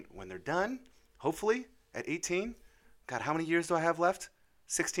some point when they're done, hopefully at 18, God, how many years do I have left?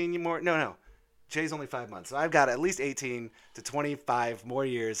 16 more? No. Jay's only 5 months, so I've got at least 18 to 25 more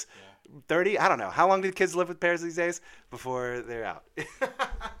years. 30? I don't know. How long do kids live with parents these days before they're out?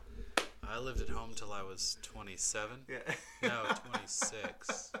 I lived at home till I was 27. Yeah. No,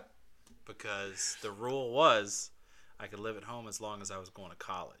 26. Because the rule was I could live at home as long as I was going to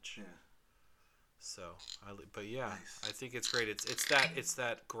college. Yeah. So, but yeah, Nice. I think it's great. It's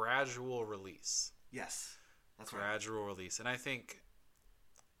that gradual release. Yes, that's right. Gradual release, and I think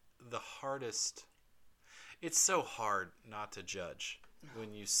the hardest. It's so hard not to judge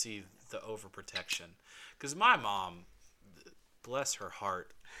when you see the overprotection, because my mom, bless her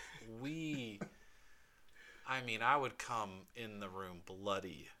heart, I would come in the room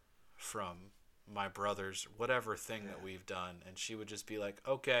bloody from my brother's whatever thing that we've done, and she would just be like,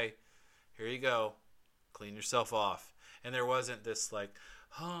 okay, here you go, clean yourself off. And there wasn't this like,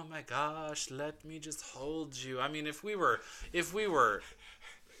 oh my gosh, let me just hold you. I mean, if we were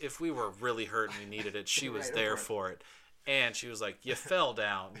really hurt and we needed it, she was there for it. And she was like, you fell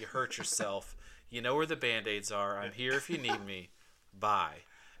down, you hurt yourself, you know where the Band-Aids are, I'm here if you need me, bye.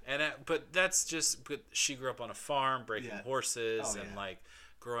 And but that's just, but she grew up on a farm breaking horses and like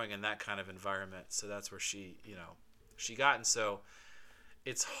growing in that kind of environment, so that's where she got. And so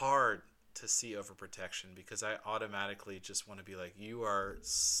it's hard to see overprotection, because I automatically just want to be like, you are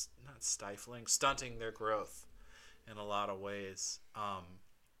not stunting their growth in a lot of ways.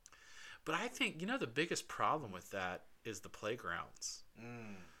 But I think, the biggest problem with that is the playgrounds.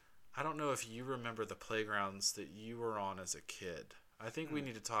 I don't know if you remember the playgrounds that you were on as a kid. I think we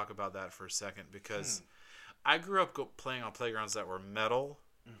need to talk about that for a second, because I grew up playing on playgrounds that were metal,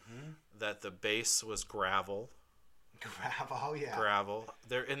 that the base was gravel. Gravel.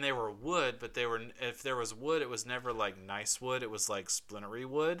 They were wood, but if there was wood, it was never like nice wood. It was like splintery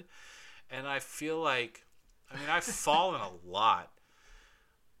wood. And I feel like, I've fallen a lot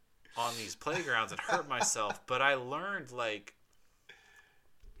on these playgrounds and hurt myself, but I learned, like,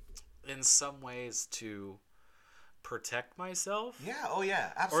 in some ways to protect myself. Yeah. Oh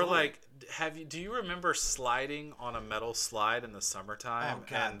yeah. Absolutely. Or like, do you remember sliding on a metal slide in the summertime? Oh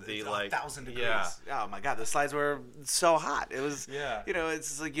god, and the 1,000 degrees. Yeah. Oh my god, the slides were so hot. It was. Yeah.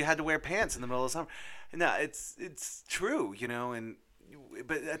 It's like you had to wear pants in the middle of summer. No, it's true.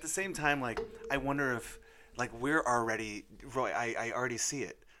 But at the same time, like, I wonder if, like, we're already, Roy. I already see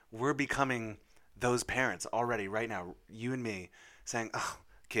it. We're becoming those parents already right now. You and me saying, "Oh,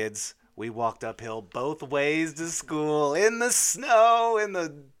 kids, we walked uphill both ways to school in the snow, in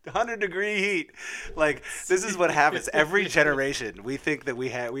the 100-degree heat." Like, this is what happens every generation. We think that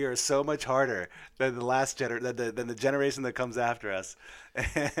we are so much harder than the last than the generation that comes after us.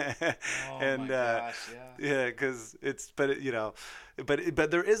 My gosh, yeah. Because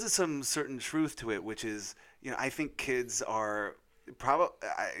but there is some certain truth to it, which is, I think kids are probably,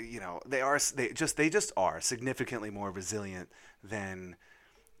 they just are significantly more resilient than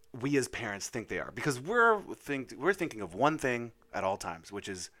we as parents think they are, because we're thinking of one thing at all times, which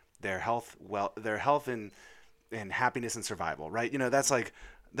is their health and happiness and survival, right? That's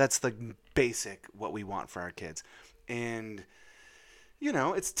the basic what we want for our kids. And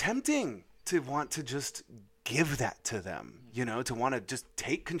it's tempting to want to just give that to them, to want to just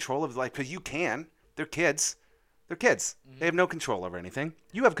take control of life, because you can. They're kids. They have no control over anything.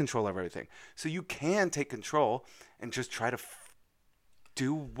 You have control over everything. So you can take control and just try to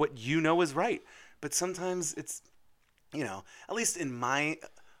do what is right. But sometimes it's, at least in my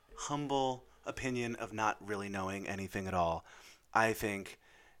humble opinion of not really knowing anything at all, I think,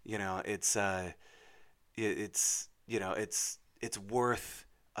 it's worth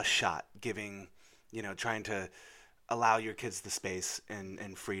a shot giving, trying to allow your kids the space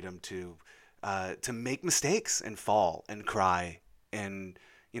and freedom to make mistakes and fall and cry and,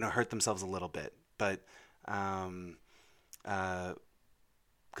 hurt themselves a little bit. But,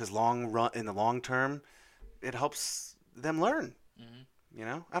 because in the long term, it helps them learn.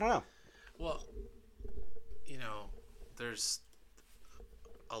 I don't know. Well, there's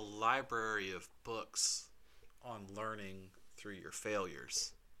a library of books on learning through your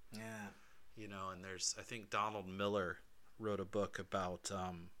failures. Yeah. And I think Donald Miller wrote a book about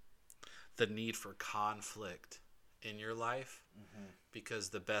the need for conflict in your life, because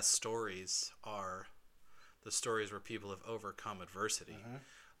the best stories are the stories where people have overcome adversity.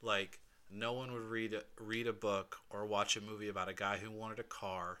 Like, no one would read a book or watch a movie about a guy who wanted a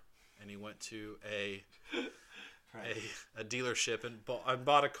car, and he went to a dealership and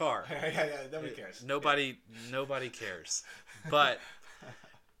bought a car. Yeah, nobody cares. Nobody cares. But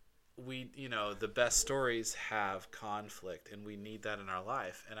the best stories have conflict, and we need that in our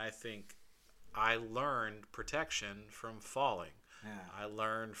life. And I think I learned protection from falling. Yeah. I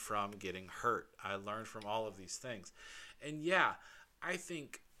learned from getting hurt. I learned from all of these things. And I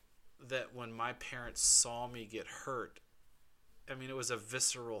think that when my parents saw me get hurt, it was a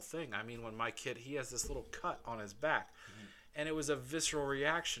visceral thing. When my kid, he has this little cut on his back, and it was a visceral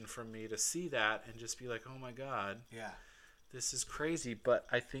reaction from me to see that and just be like, oh my God, yeah, this is crazy. But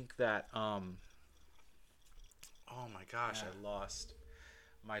I think that oh my gosh, I lost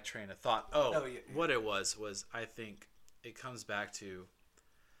my train of thought. Oh, yeah. What it was I think it comes back to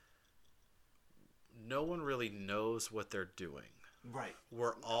no one really knows what they're doing. Right.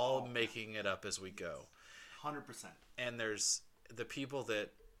 We're all making it up as we go. 100%. And there's the people that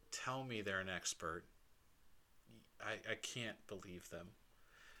tell me they're an expert. I can't believe them.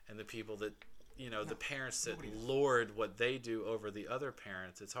 And the people that, the parents that lord what they do over the other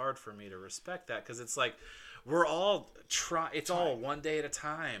parents, it's hard for me to respect that because it's like we're all it's all one day at a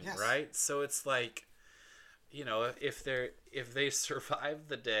time, right? So it's like, if they survive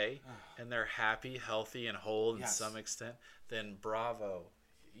the day and they're happy, healthy, and whole to some extent, then bravo.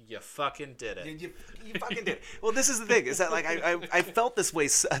 You fucking did it. You fucking did it. Well, this is the thing. Is that like I felt this way.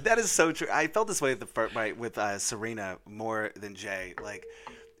 That is so true. I felt this way with Serena more than Jay. Like,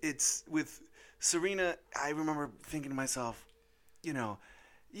 it's with Serena. I remember thinking to myself,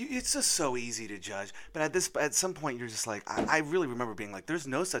 it's just so easy to judge. But at some point, you're just like, I really remember being like, there's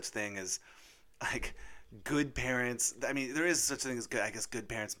no such thing as like good parents. I mean, there is such a thing as good. I guess good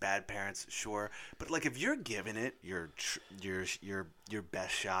parents, bad parents, sure. But like, if you're giving it your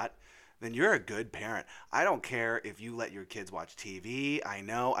best shot, then you're a good parent. I don't care if you let your kids watch TV. I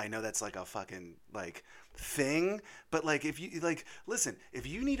know that's like a fucking like thing. But like, if you like, listen, if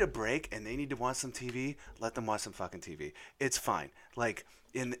you need a break and they need to watch some TV, let them watch some fucking TV. It's fine. Like,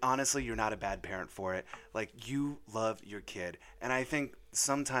 honestly, you're not a bad parent for it. Like, you love your kid, and I think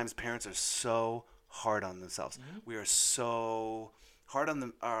sometimes parents are so hard on themselves. Mm-hmm. We are so hard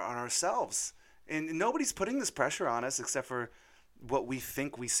on ourselves, and nobody's putting this pressure on us except for what we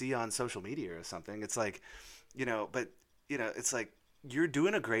think we see on social media or something. It's like, it's like you're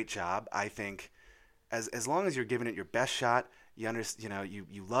doing a great job. I think as long as you're giving it your best shot, you understand,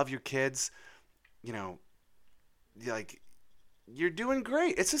 you love your kids, like you're doing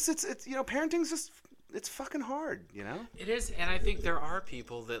great. It's parenting's just, it's fucking hard, It is, and I think there are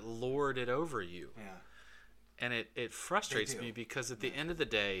people that lord it over you. Yeah. And it frustrates me because at the end of the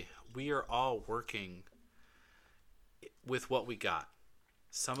day, we are all working with what we got.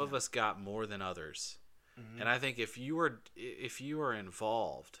 Some of us got more than others. Mm-hmm. And I think if you are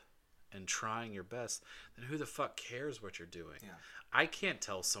involved and trying your best, then who the fuck cares what you're doing? Yeah. I can't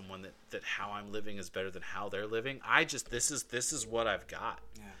tell someone that how I'm living is better than how they're living. This is what I've got.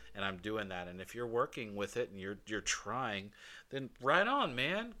 Yeah. And I'm doing that. And if you're working with it and you're trying, then right on,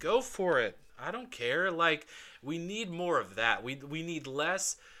 man. Go for it. I don't care. Like, we need more of that. We need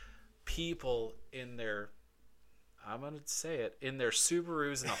less people in their, I'm going to say it, in their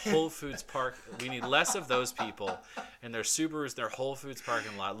Subarus in a Whole Foods park. We need less of those people in their Subarus, their Whole Foods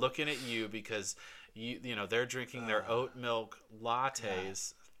parking lot, looking at you because they're drinking their oat milk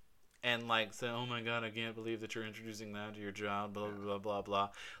lattes and like say, oh my God, I can't believe that you're introducing that to your child, blah, blah, blah, blah, blah.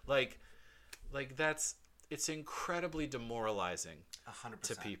 Like it's incredibly demoralizing 100%.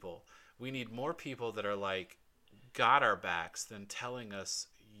 to people. We need more people that are like, got our backs than telling us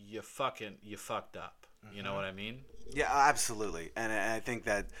you fucked up. Mm-hmm. You know what I mean? Yeah, absolutely. And I think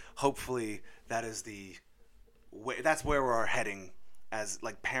that hopefully that is the way, that's where we're heading as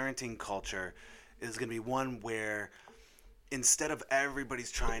like parenting culture is going to be one where instead of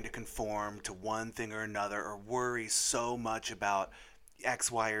everybody's trying to conform to one thing or another or worry so much about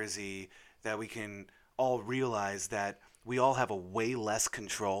X, Y, or Z, that we can all realize that we all have a way less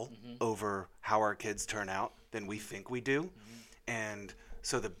control over how our kids turn out than we think we do. Mm-hmm. And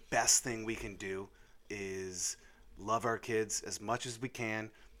so the best thing we can do is love our kids as much as we can,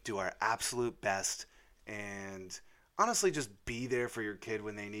 do our absolute best, and honestly just be there for your kid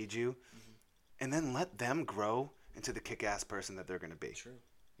when they need you, and then let them grow into the kick-ass person that they're going to be. True.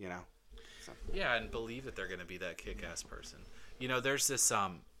 So. Yeah, and believe that they're going to be that kick-ass person. There's this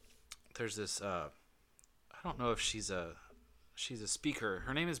I don't know if she's a speaker.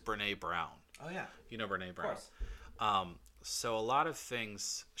 Her name is Brene Brown. Oh yeah. You know Brene Brown. Of course. So a lot of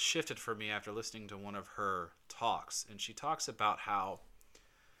things shifted for me after listening to one of her talks, and she talks about how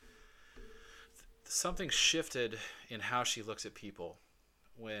something shifted in how she looks at people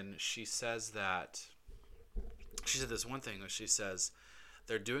when she says that she said this one thing where she says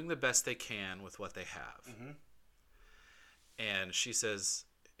they're doing the best they can with what they have. Mm-hmm. And she says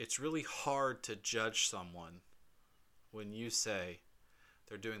it's really hard to judge someone when you say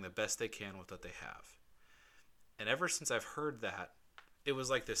they're doing the best they can with what they have. And ever since I've heard that, it was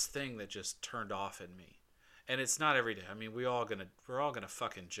like this thing that just turned off in me. And it's not every day. I mean, we're all gonna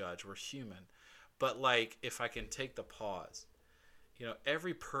fucking judge. We're human. But like, if I can take the pause,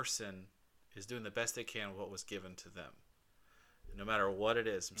 every person is doing the best they can with what was given to them, no matter what it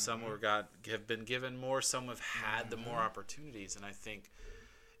is. Some have been given more. Some have had the more opportunities. And I think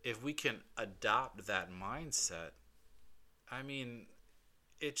if we can adopt that mindset, I mean,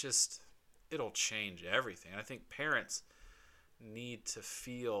 it'll change everything. And I think parents need to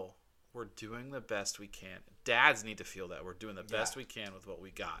feel we're doing the best we can. Dads need to feel that we're doing the best we can with what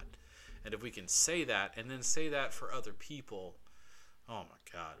we got. And if we can say that and then say that for other people, oh my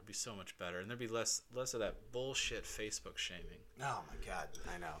God, it'd be so much better. And there'd be less of that bullshit Facebook shaming. Oh my God,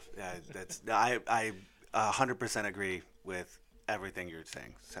 I know. I 100% agree with everything you're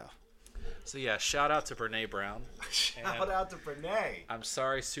saying. So yeah, shout out to Brene Brown. Shout out to Brene. I'm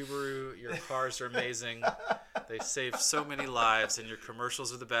sorry, Subaru. Your cars are amazing. They save so many lives, and your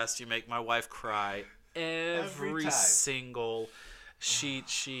commercials are the best. You make my wife cry every single.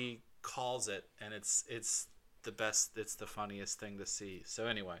 She calls it, and it's the best. It's the funniest thing to see. So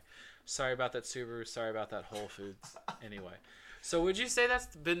anyway, sorry about that, Subaru. Sorry about that, Whole Foods. Anyway. So would you say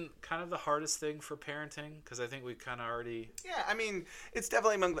that's been kind of the hardest thing for parenting? Because I think we kind of already... Yeah, I mean, it's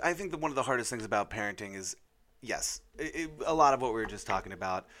definitely I think one of the hardest things about parenting is, yes, a lot of what we were just talking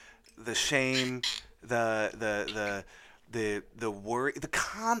about, the shame, the worry, the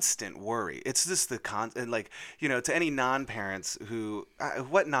constant worry. It's just the constant, like, you know, to any non-parents who,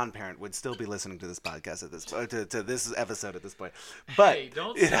 what non-parent would still be listening to this podcast at this to this episode at this point? But hey,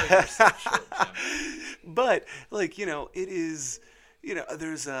 don't sell yourself short, Jim. But like, you know, it is, you know,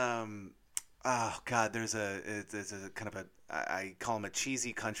 there's oh God, there's a kind of I call him a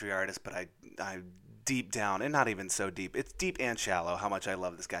cheesy country artist, but I deep down, and not even so deep. It's deep and shallow how much I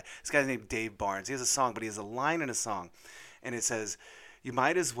love this guy. This guy's named Dave Barnes. He has a song, but he has a line in a song, and it says, "You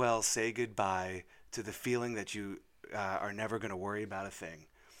might as well say goodbye to the feeling that you are never going to worry about a thing."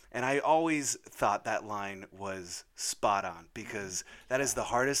 And I always thought that line was spot on, because that is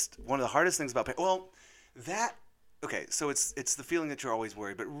one of the hardest things about okay, so it's the feeling that you're always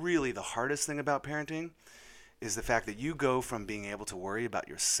worried, but really the hardest thing about parenting is the fact that you go from being able to worry about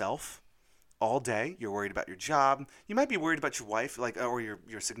yourself all day. You're worried about your job. You might be worried about your wife, or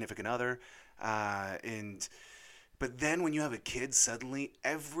your significant other, but then when you have a kid, suddenly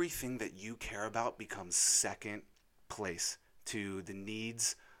everything that you care about becomes second place to the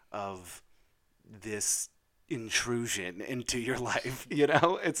needs of this intrusion into your life. You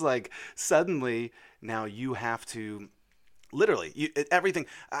know, it's like suddenly now you have to literally everything.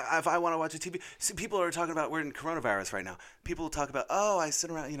 If I want to watch a TV, people are talking about, we're in coronavirus right now. People talk about, oh, I sit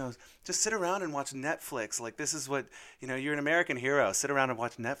around, you know, just sit around and watch Netflix. Like, this is what, you know, you're an American hero. Sit around and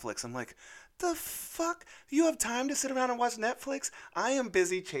watch Netflix. I'm like, the fuck? You have time to sit around and watch Netflix? I am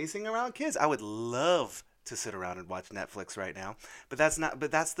busy chasing around kids. I would love to sit around and watch Netflix right now, but that's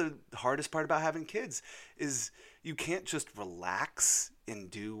the hardest part about having kids, is you can't just relax and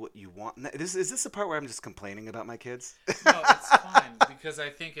do what you want. Is this the part where I'm just complaining about my kids? No, it's fine, because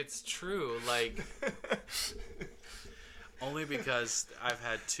I think it's true. Like, only because I've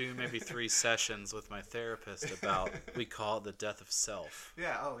had 2, maybe 3 sessions with my therapist about, we call it the death of self.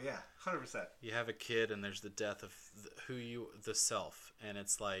 Yeah. Oh yeah. 100%. You have a kid, and there's the death of the self, and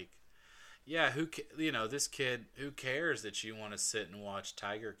it's like, yeah, this kid, who cares that you want to sit and watch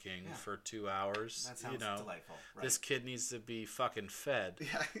Tiger King for 2 hours? That sounds delightful. Right? This kid needs to be fucking fed.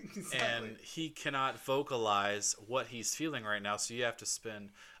 Yeah, exactly. And he cannot vocalize what he's feeling right now, so you have to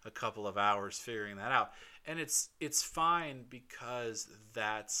spend a couple of hours figuring that out. And it's fine, because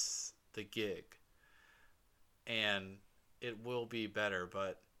that's the gig. And it will be better,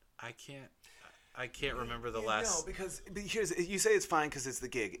 but I can't remember the last... No, because you say it's fine because it's the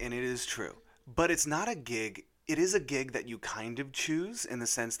gig, and it is true. But it's not a gig. It is a gig that you kind of choose, in the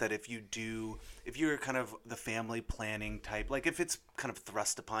sense that if you're kind of the family planning type, like if it's kind of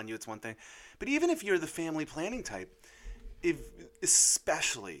thrust upon you, it's one thing. But even if you're the family planning type,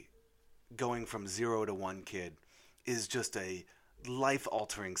 especially going from 0 to 1 kid is just a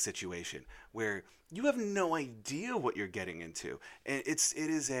life-altering situation where you have no idea what you're getting into. And it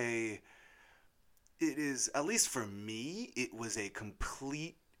is, at least for me, it was a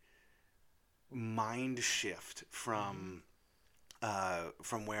complete mind shift from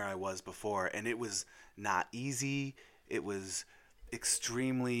where I was before, and it was not easy. It was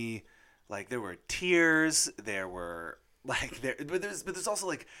extremely, like, there were tears, but there's also,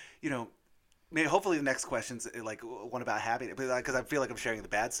 like, you know, maybe hopefully the next question's like one about happiness, because I feel like I'm sharing the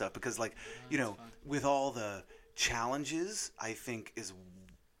bad stuff, because, like, you know, with all the challenges, I think is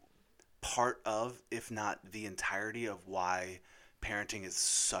part of, if not the entirety of, why parenting is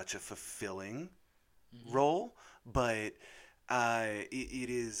such a fulfilling role. But it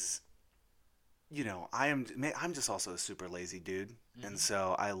is, you know, I'm just also a super lazy dude, and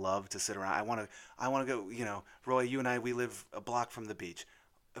so I love to sit around. I want to go. You know, Roy, you and I, we live a block from the beach.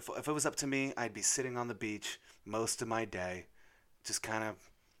 If it was up to me, I'd be sitting on the beach most of my day, just kind of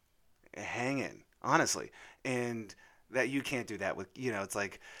hanging, honestly. And that you can't do that with, it's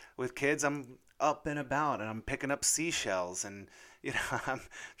like with kids, I'm up and about and I'm picking up seashells and, I'm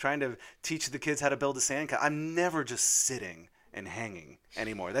trying to teach the kids how to build a sandcastle. I'm never just sitting and hanging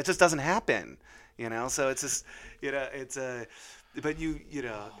anymore. That just doesn't happen, So it's just, it's a, but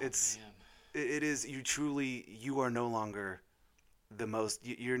it's, man. it is, you are no longer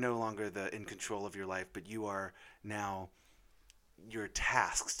you're no longer in control of your life, but you're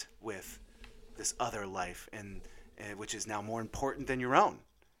tasked with this other life, and which is now more important than your own,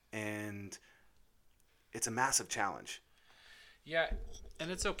 and it's a massive challenge. Yeah, and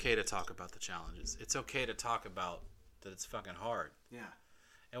it's okay to talk about the challenges. It's okay to talk about that it's fucking hard. Yeah.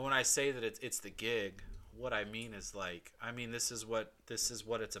 And when I say that it's the gig, what I mean is this is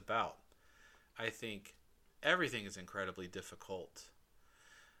what it's about. I think everything is incredibly difficult.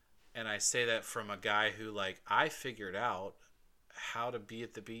 And I say that from a guy who, I figured out how to be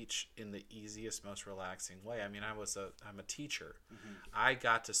at the beach in the easiest, most relaxing way. I mean, I'm a teacher. Mm-hmm. I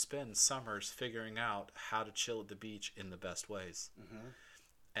got to spend summers figuring out how to chill at the beach in the best ways. Mm-hmm.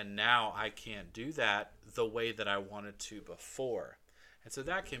 And now I can't do that the way that I wanted to before. And so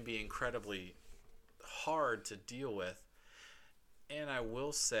that can be incredibly hard to deal with. And I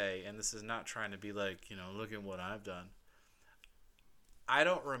will say, and this is not trying to be look at what I've done. I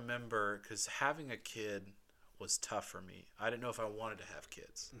don't remember, because having a kid was tough for me. I didn't know if I wanted to have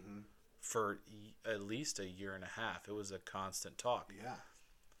kids. Mm-hmm. For at least a year and a half. It was a constant talk. Yeah.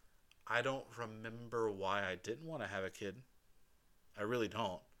 I don't remember why I didn't want to have a kid. I really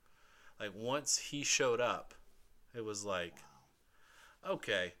don't. Once he showed up, it was wow.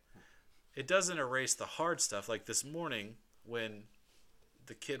 Okay. It doesn't erase the hard stuff. This morning, when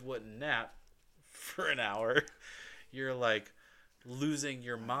the kid wouldn't nap for an hour, you're losing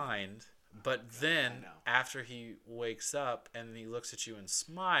your mind. But then after he wakes up and he looks at you and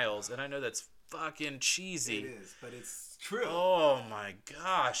smiles, and I know that's fucking cheesy. It is, but it's true. Oh my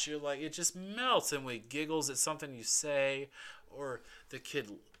gosh, you're it just melts, and when he giggles at something you say, or the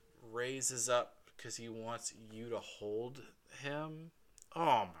kid raises up because he wants you to hold him.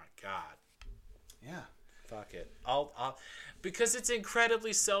 Oh my God. Yeah. Fuck it. I'll because it's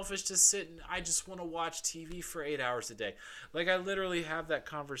incredibly selfish to sit and I just want to watch TV for 8 hours a day. I literally have that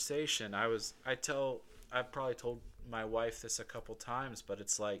conversation. I've probably told my wife this a couple times, but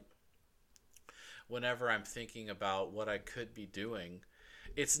it's whenever I'm thinking about what I could be doing,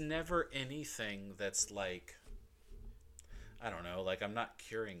 it's never anything that's I don't know, I'm not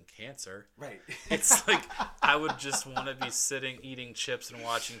curing cancer. Right. It's I would just want to be sitting, eating chips and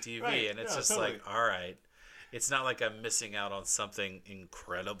watching TV. Right. And it's just totally. All right. It's not I'm missing out on something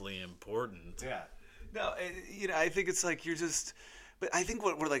incredibly important. Yeah. No, I think it's you're just, but I think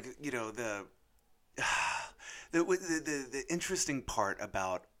what we're the interesting part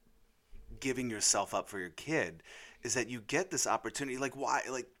about giving yourself up for your kid is that you get this opportunity. Why,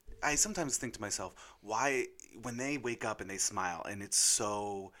 I sometimes think to myself, why, when they wake up and they smile and it's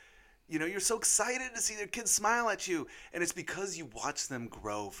so, you're so excited to see their kids smile at you. And it's because you watch them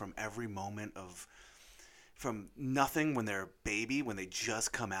grow from every moment from nothing when they're a baby, when they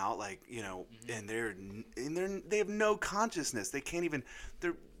just come out, mm-hmm. and they have no consciousness. They can't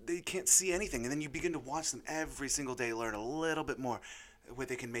see anything. And then you begin to watch them every single day learn a little bit more, where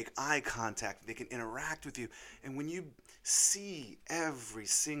they can make eye contact, they can interact with you. And when you see every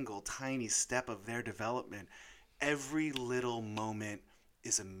single tiny step of their development, every little moment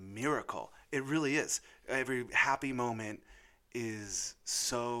is a miracle. It really is. Every happy moment is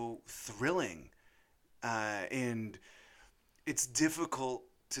so thrilling. And it's difficult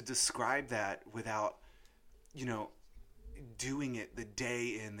to describe that without, doing it the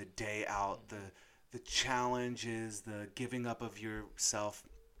day in, the day out, the challenges, the giving up of yourself.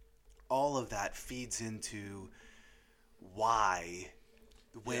 All of that feeds into why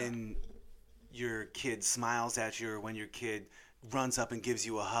when your kid smiles at you or when your kid runs up and gives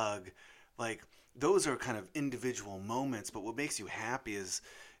you a hug, those are kind of individual moments. But what makes you happy is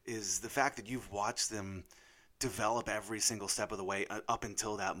the fact that you've watched them develop every single step of the way up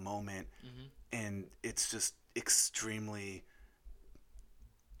until that moment. Mm-hmm. And it's just extremely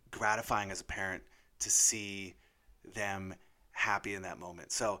gratifying as a parent to see them happy in that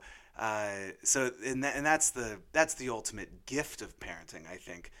moment. So that's the ultimate gift of parenting, I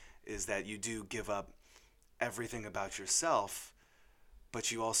think, is that you do give up everything about yourself,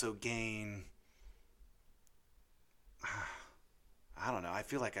 but you also gain, I don't know, I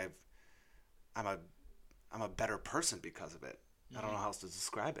feel like I'm a better person because of it. Mm-hmm. I don't know how else to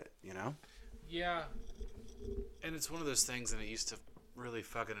describe it, Yeah. And it's one of those things, and it used to really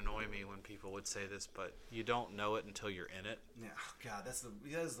fucking annoy me when people would say this, but you don't know it until you're in it. Yeah, God, that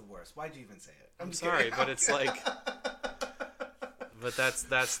is the worst. Why'd you even say it? I'm sorry, but it's but that's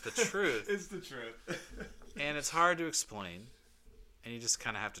the truth. It's the truth. And it's hard to explain, and you just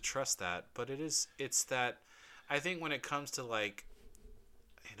kind of have to trust that. But it's that, I think when it comes to like,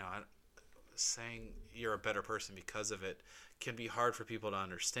 saying you're a better person because of it can be hard for people to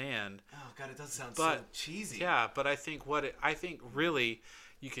understand. Oh God, it does sound so cheesy. Yeah, but I think I think really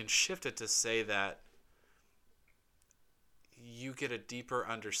you can shift it to say that you get a deeper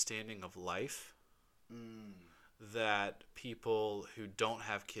understanding of life that people who don't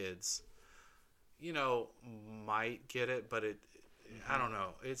have kids, might get it, but I don't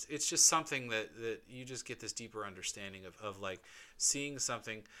know. It's just something that you just get this deeper understanding of like seeing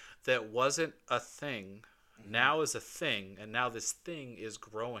something that wasn't a thing, now is a thing, and now this thing is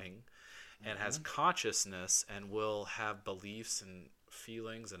growing and has consciousness and will have beliefs and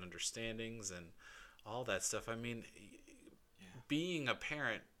feelings and understandings and all that stuff. I mean, being a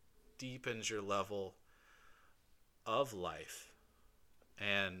parent deepens your level of life.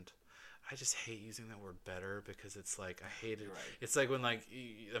 And I just hate using that word better because it's like, I hate it. Right. It's like when like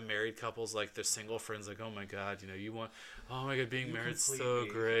a married couple's like their single friends like, oh my God, oh my God, being married's so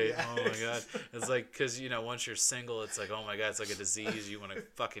great. Yes. Oh my God. It's like, cause once you're single, it's like, oh my God, it's like a disease you want to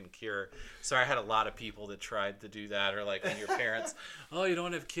fucking cure. So I had a lot of people that tried to do that, or like when your parents, oh, you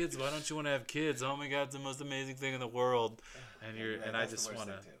don't have kids. Why don't you want to have kids? Oh my God, it's the most amazing thing in the world. And I just want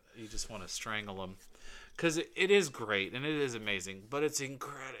to, you just want to strangle them. Because it is great and it is amazing, but it's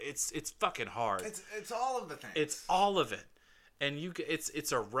incredible. It's fucking hard. It's all of the things. It's all of it, and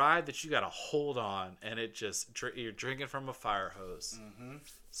it's a ride that you got to hold on, and it just you're drinking from a fire hose. Mm-hmm.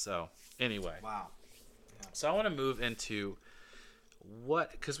 So anyway, wow. Yeah. So I want to move into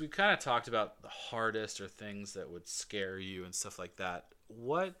because we kind of talked about the hardest or things that would scare you and stuff like that.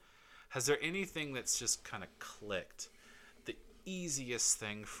 Has there anything that's just kind of clicked? The easiest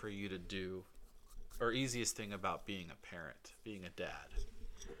thing for you to do. Or easiest thing about being a parent, being a dad?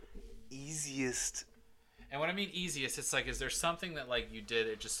 Easiest. And when I mean easiest, it's like, is there something that like you did,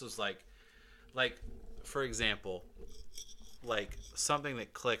 it just was like, for example, like something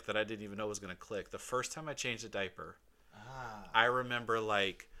that clicked that I didn't even know was going to click. The first time I changed a diaper, I remember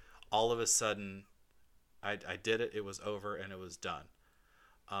like all of a sudden I did it, it was over and it was done.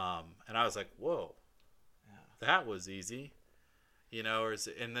 And I was like, whoa, that was easy. And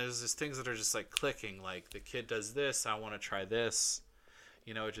there's just things that are just like clicking, like the kid does this, I want to try this.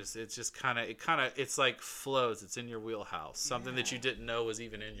 It's like flows. It's in your wheelhouse. Something that you didn't know was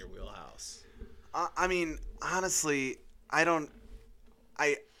even in your wheelhouse. I mean, honestly, I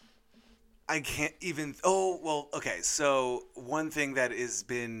can't even. Oh, well, okay. So one thing that has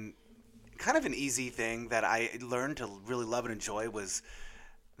been kind of an easy thing that I learned to really love and enjoy was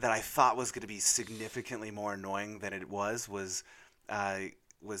that I thought was going to be significantly more annoying than it was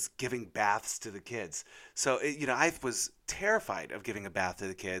giving baths to the kids. So, I was terrified of giving a bath to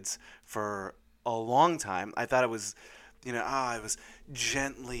the kids for a long time. I thought it was, I was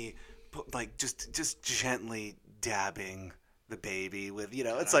gently, just gently dabbing the baby with,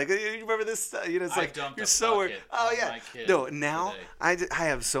 it's like, you remember this? It's like, you're so weird. Oh, yeah. No, now I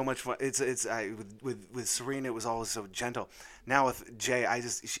have so much fun. With Serena, it was always so gentle. Now with Jay,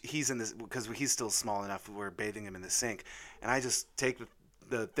 he's in this, because he's still small enough, we're bathing him in the sink. And I just take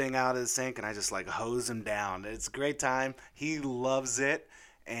the thing out of the sink and I just like hose him down. It's a great time. He loves it.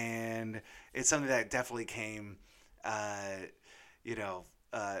 And it's something that definitely came,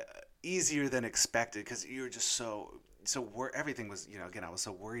 easier than expected, because you were just so everything was, again, I was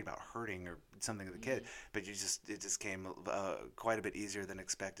so worried about hurting or something to the kid, but it just came quite a bit easier than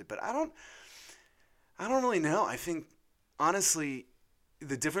expected. But I don't really know. I think, honestly,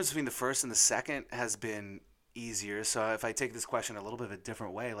 the difference between the first and the second has been easier. So if I take this question a little bit of a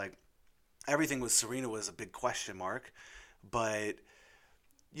different way, like everything with Serena was a big question mark, but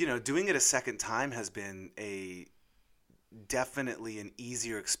doing it a second time has been definitely an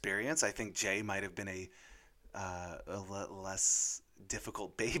easier experience. I think Jay might have been a less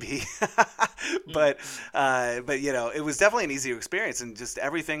difficult baby, but it was definitely an easier experience, and just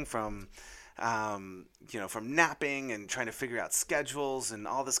everything from from napping and trying to figure out schedules and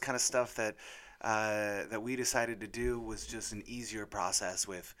all this kind of stuff that we decided to do was just an easier process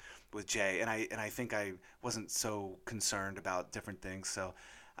with Jay, and I think I wasn't so concerned about different things. So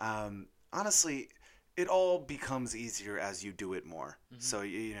honestly, it all becomes easier as you do it more. Mm-hmm. So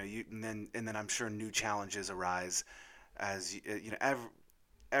and then I'm sure new challenges arise as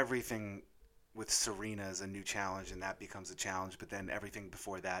everything with Serena is a new challenge, and that becomes a challenge. But then everything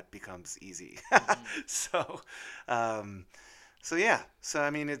before that becomes easy. Mm-hmm. So yeah. So I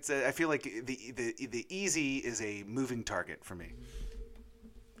mean, it's I feel like the easy is a moving target for me.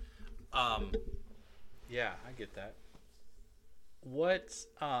 Yeah, I get that. what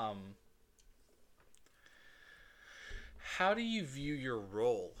how do you view your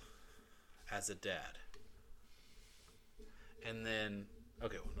role as a dad? And then,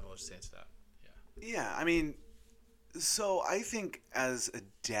 okay, well, no, let's just answer that. Yeah, I mean, so I think as a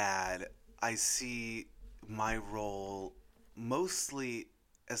dad, I see my role mostly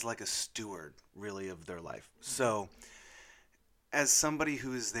as like a steward, really, of their life. So, as somebody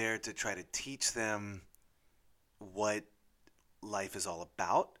who is there to try to teach them what life is all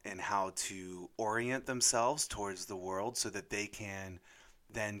about and how to orient themselves towards the world so that they can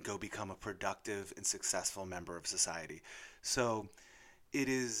then go become a productive and successful member of society. So, it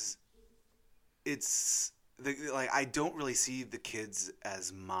is it's like I don't really see the kids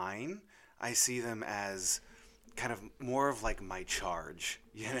as mine. I see them as kind of more of like my charge,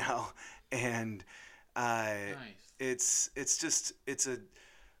 you know, and Nice. it's just it's an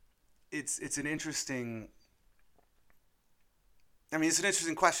interesting. I mean, it's an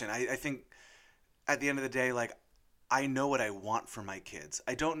interesting question. I think at the end of the day, like I know what I want for my kids.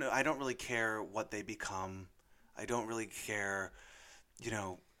 I don't know. I don't really care what they become. I don't really care, you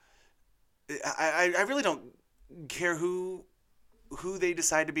know. I really don't care who they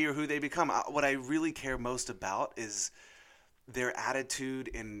decide to be or who they become. What I really care most about is their attitude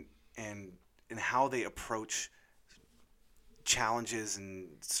and how they approach challenges and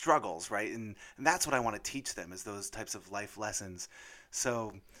struggles, right? And that's what I want to teach them is those types of life lessons.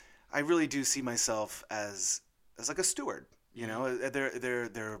 So I really do see myself as like a steward. You know,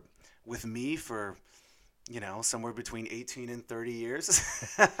 they're with me for somewhere between 18 and 30 years.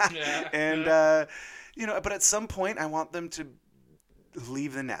 Yeah. And, but at some point I want them to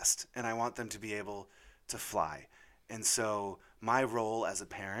leave the nest and I want them to be able to fly. And so my role as a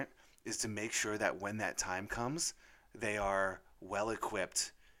parent is to make sure that when that time comes, they are well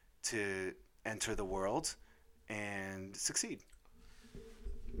equipped to enter the world and succeed.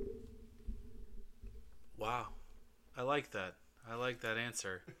 Wow. I like that. I like that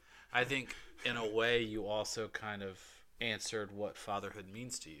answer. I think in a way you also kind of answered what fatherhood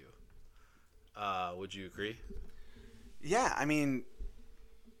means to you. Would you agree? Yeah, I mean,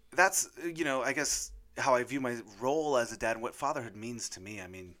 that's, I guess how I view my role as a dad and what fatherhood means to me. I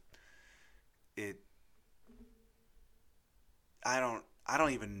mean, it, I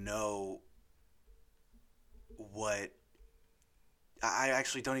don't even know what, I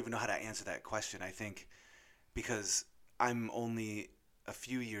actually don't even know how to answer that question. I think because I'm only a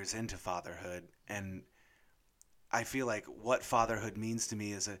few years into fatherhood, and I feel like what fatherhood means to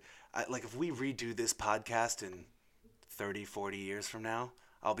me is like if we redo this podcast in 30, 40 years from now,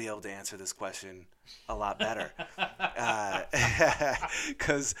 I'll be able to answer this question a lot better.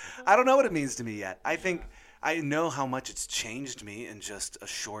 Because I don't know what it means to me yet. I think I know how much it's changed me in just a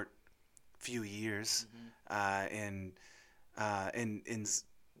short few years, in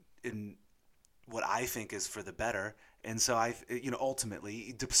what I think is for the better. And so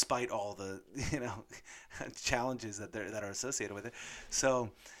ultimately, despite all the, challenges that are associated with it.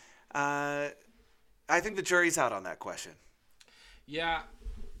 So, I think the jury's out on that question. Yeah,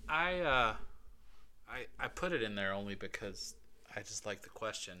 I put it in there only because I just like the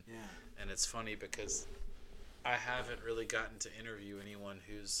question. Yeah. And it's funny because I haven't really gotten to interview anyone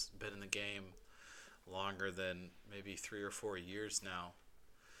who's been in the game longer than maybe 3 or 4 years now.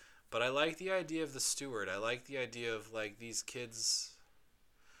 But I like the idea of the steward. I like the idea of like these kids,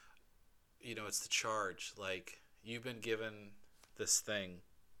 it's the charge. Like you've been given this thing,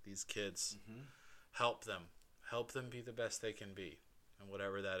 these kids, help them be the best they can be, and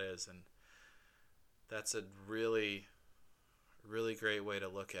whatever that is. And that's a really, really great way to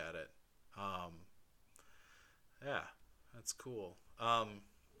look at it. Yeah, that's cool. I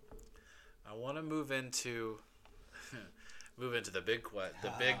want to move into the big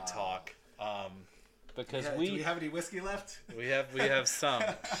talk. Because do we have any whiskey left? We have some.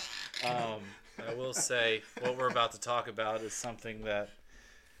 I will say what we're about to talk about is something that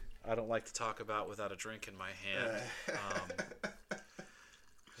I don't like to talk about without a drink in my hand.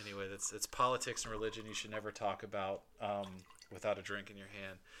 Anyway, it's politics and religion. You should never talk about without a drink in your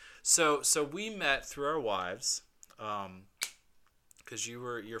hand. So we met through our wives, because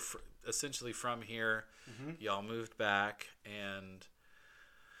you're essentially from here. Y'all moved back, and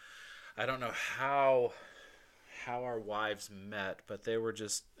I don't know how our wives met, but they were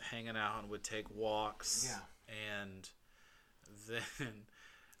just hanging out and would take walks. Yeah. And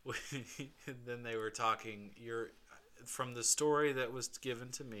then they were talking. From the story that was given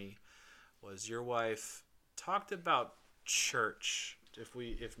to me, was your wife talked about church. If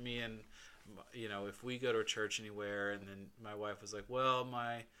we go to a church anywhere, and then my wife was like, well,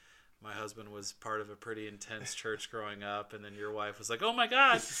 my my husband was part of a pretty intense church growing up, and then your wife was like, "Oh my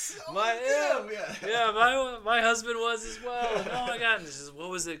God, my husband was as well." And, oh my God, and she says, "What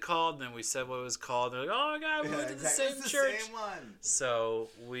was it called?" And then we said what it was called. And they're like, "Oh my God, we went to the same church." Same one. So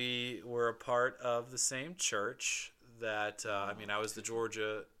we were a part of the same church. That I mean, I was the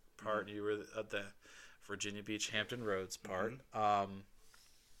Georgia part, and you were the Virginia Beach Hampton Roads part.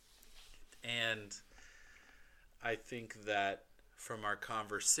 And I think that from our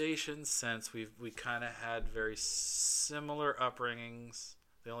conversations, since we kind of had very similar upbringings,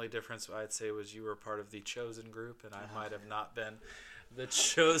 the only difference I'd say was you were part of the chosen group, and I might have not been the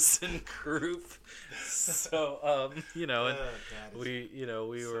chosen group. So we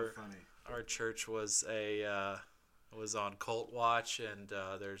were. Funny. Our church was was on Cult Watch, and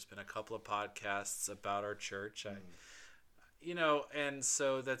there's been a couple of podcasts about our church. And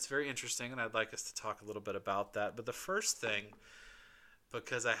so that's very interesting, and I'd like us to talk a little bit about that. But the first thing,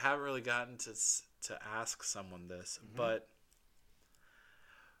 because I haven't really gotten to ask someone this, but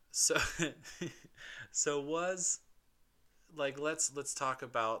so was like let's talk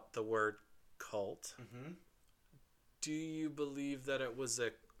about the word cult. Do you believe that it was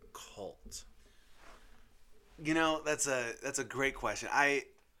a cult? That's a great question. I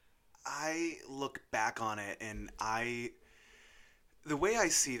look back on it, and the way I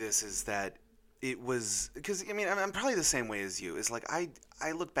see this is that it was, because I mean I'm probably the same way as you. It's like I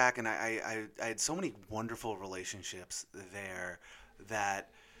look back, and I had so many wonderful relationships there that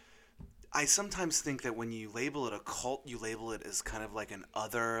I sometimes think that when you label it a cult, you label it as kind of like an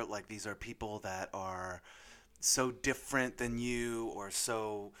other, like these are people that are so different than you, or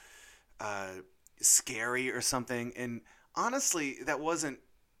so scary or something. And honestly, that wasn't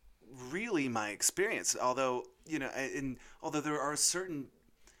really my experience. Although there are certain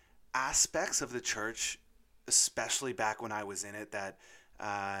aspects of the church, especially back when I was in it, that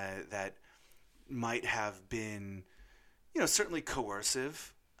might have been, certainly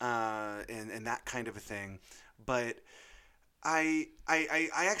coercive and that kind of a thing. But I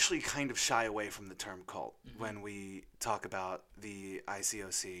actually kind of shy away from the term cult when we talk about the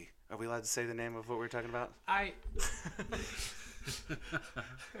ICOC. Are we allowed to say the name of what we're talking about? I've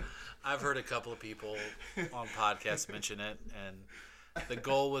heard a couple of people on podcasts mention it, and the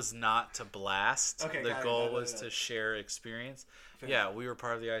goal was not to blast. Okay, the goal was to share experience. Yeah, we were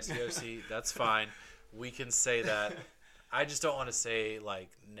part of the ICOC. That's fine. We can say that. I just don't want to say like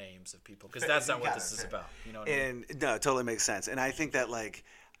names of people, because that's not what this is about. You know what I mean? And no, it totally makes sense. And I think that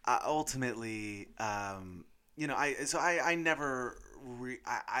ultimately, I never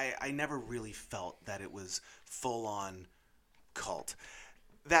really felt that it was full on cult.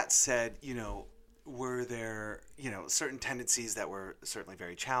 That said, were there, certain tendencies that were certainly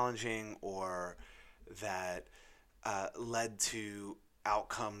very challenging, or that led to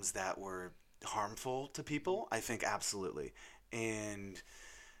outcomes that were harmful to people? I think absolutely. And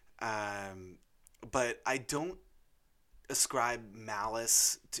but I don't ascribe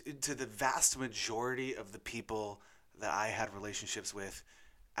malice to the vast majority of the people that I had relationships with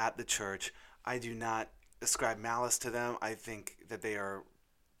at the church. I do not ascribe malice to them. I think that they are,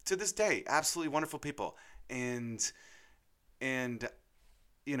 to this day, absolutely wonderful people. And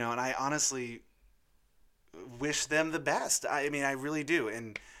I honestly wish them the best. I mean, I really do.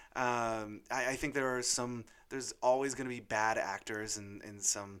 And I think there's always going to be bad actors in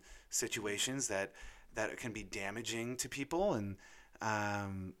some situations that can be damaging to people. And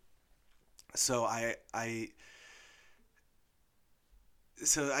so I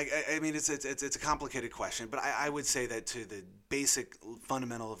mean, it's a complicated question, but I would say that to the basic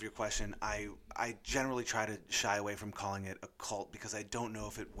fundamental of your question, I generally try to shy away from calling it a cult, because I don't know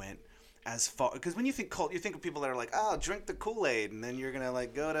if it went as far. Because when you think cult, you think of people that are like, oh, drink the Kool-Aid, and then you're gonna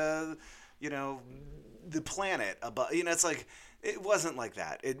like go to, the planet above. It's like, it wasn't like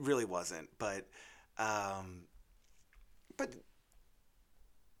that. It really wasn't. But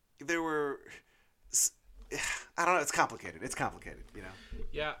there were. I don't know. It's complicated.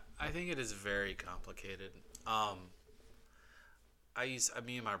 Yeah, I think it is very complicated. Me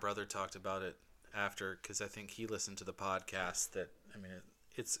and my brother talked about it after, because I think he listened to the podcast. That, I mean,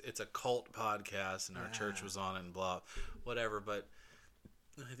 it's a cult podcast, and our church was on it, and blah, whatever. But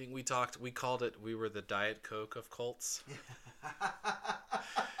I think we called it, we were the Diet Coke of cults.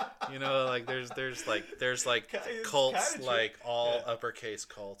 There's cults, like all uppercase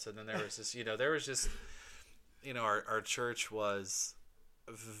cults, and then there was this, our church was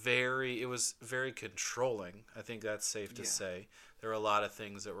very controlling. I think that's safe to say. There were a lot of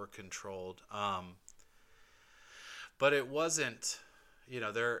things that were controlled. But it wasn't, it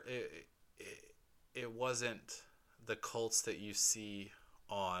wasn't the cults that you see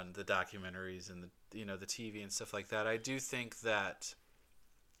on the documentaries and the TV and stuff like that, I do think that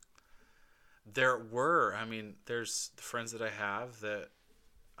there's friends that I have that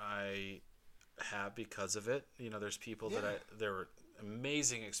I have because of it. There's people there were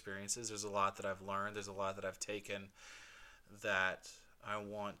amazing experiences. There's a lot that I've learned. There's a lot that I've taken that I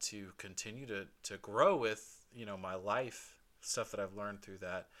want to continue to grow with, my life, stuff that I've learned through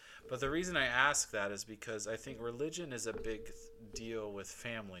that. But the reason I ask that is because I think religion is a big deal with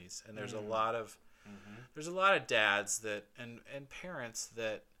families, and there's a lot of dads that and parents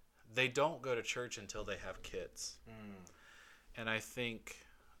that they don't go to church until they have kids. And I think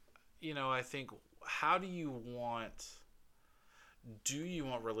how do you want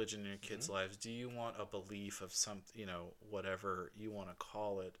religion in your kids' lives? Do you want a belief of some, whatever you want to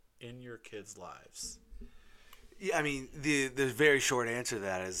call it, in your kids' lives? Yeah, I mean, the very short answer to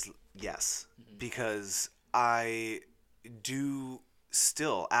that is yes, because I do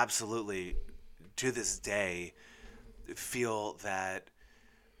still absolutely, to this day, feel that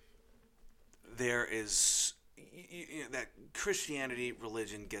there is that Christianity,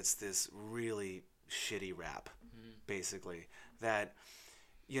 religion gets this really shitty rap, basically. That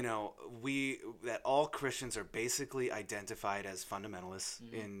that all Christians are basically identified as fundamentalists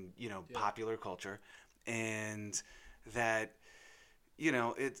in popular culture, and that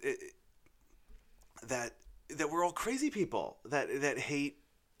that we're all crazy people that hate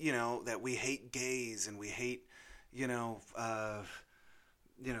that we hate gays and we hate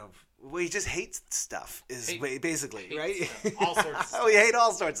we just hate stuff basically, right? All sorts of stuff. We hate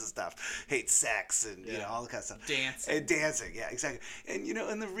all sorts of stuff. Hate sex and all that kind of stuff. Dancing, yeah, exactly. And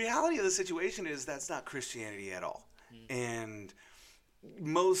and the reality of the situation is that's not Christianity at all. And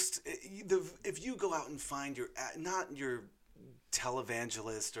if you go out and find not your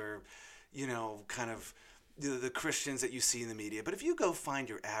televangelist or kind of the Christians that you see in the media, but if you go find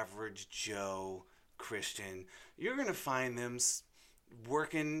your average Joe Christian, you're going to find them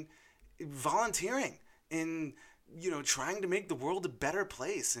working, volunteering, and trying to make the world a better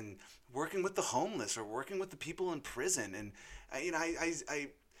place, and working with the homeless or working with the people in prison. And I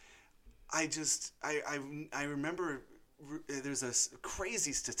remember there's a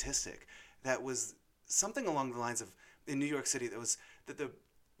crazy statistic that was something along the lines of in New York City that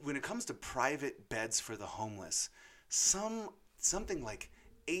when it comes to private beds for the homeless, something like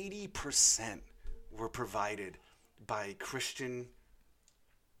 80% were provided by Christian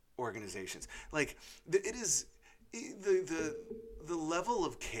organizations. Like it is the level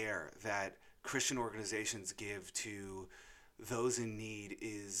of care that Christian organizations give to those in need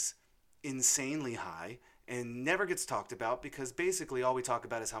is insanely high and never gets talked about, because basically all we talk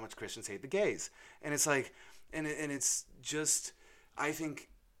about is how much Christians hate the gays. And it's like and it's just, I think,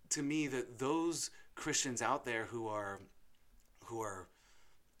 to me, that those Christians out there who are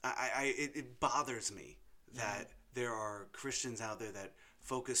it bothers me that there are Christians out there that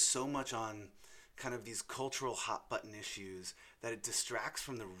focus so much on kind of these cultural hot button issues that it distracts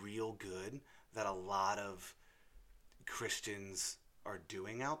from the real good that a lot of Christians are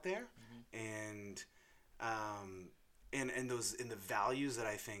doing out there, and the values that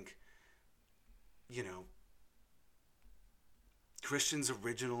I think Christians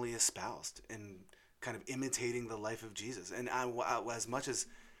originally espoused, and kind of imitating the life of Jesus. And I as much as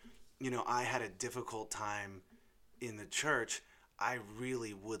I had a difficult time in the church, I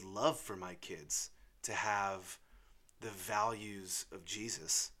really would love for my kids to have the values of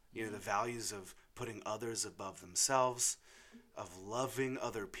Jesus, the values of putting others above themselves, of loving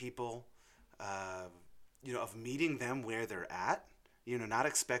other people, of meeting them where they're at, not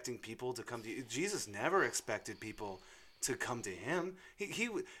expecting people to come to you. Jesus never expected people to come to him. He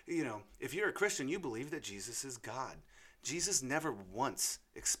if you're a Christian, you believe that Jesus is God. Jesus never once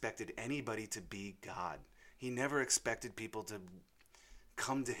expected anybody to be God. He never expected people to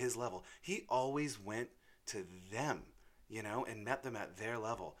come to his level. He always went to them, and met them at their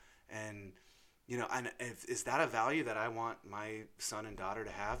level. And, and is that a value that I want my son and daughter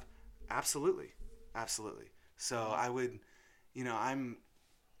to have? Absolutely. Absolutely. So I would,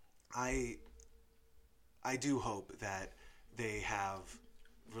 I do hope that they have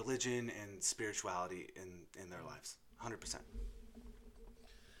religion and spirituality in their lives. 100%.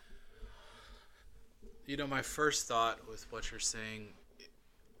 My first thought with what you're saying,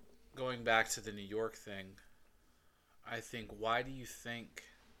 going back to the New York thing, I think, why do you think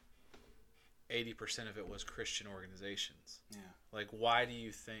 80% of it was Christian organizations? Yeah. Like, why do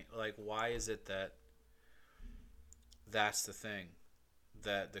you think, why is it that that's the thing,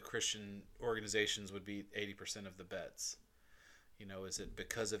 that the Christian organizations would be 80% of the beds? Is it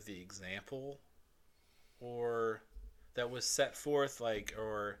because of the example, or that was set forth, like,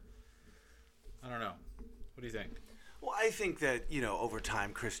 or I don't know. What do you think? Well, I think that, over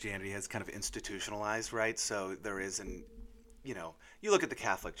time Christianity has kind of institutionalized, right? So there is you look at the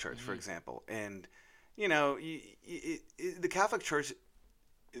Catholic Church, for example, and, the Catholic Church,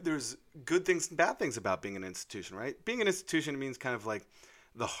 there's good things and bad things about being an institution, right? Being an institution means kind of like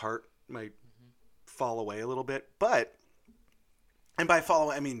the heart might fall away a little bit, and by fall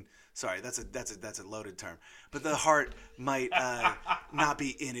away, I mean, sorry, that's a loaded term, but the heart might not be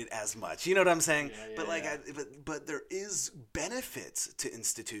in it as much. You know what I'm saying? But there is benefits to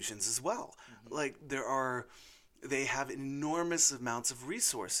institutions as well. Like they have enormous amounts of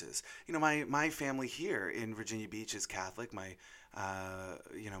resources. My family here in Virginia Beach is Catholic. My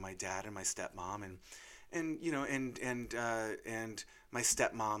dad and my stepmom and my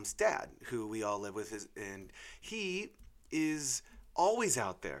stepmom's dad, who we all live with, and he is always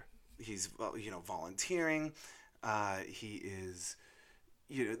out there. He's volunteering. He is,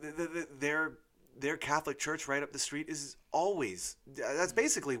 their Catholic church right up the street is always. That's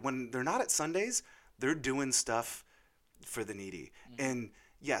basically when they're not at Sundays, they're doing stuff for the needy. And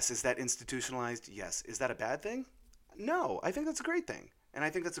yes, is that institutionalized? Yes. Is that a bad thing? No, I think that's a great thing, and I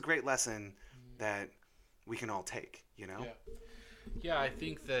think that's a great lesson that we can all take. Yeah, I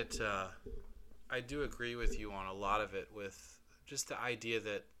think that I do agree with you on a lot of it. With just the idea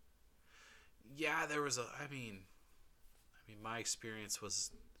that, there was I mean, my experience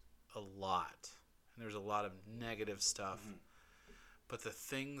was a lot, and there's a lot of negative stuff. But the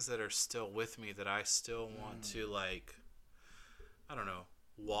things that are still with me that I still want to, like, I don't know,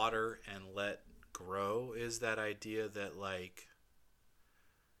 water and let grow is that idea that, like,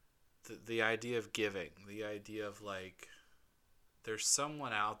 the idea of giving, the idea of, like, there's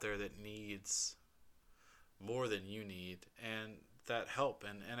someone out there that needs more than you need, and that help.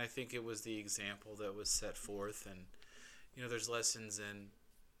 And I think it was the example that was set forth, and, there's lessons in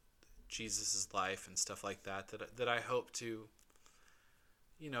Jesus' life and stuff like that I hope to,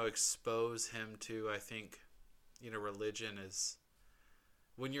 expose him to. I think, religion is,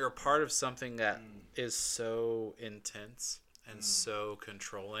 when you're a part of something that is so intense and so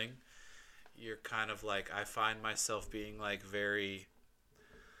controlling, you're kind of like, I find myself being like very,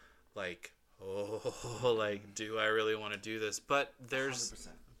 like, like, do I really want to do this? But there's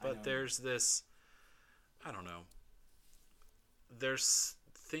this, I don't know, there's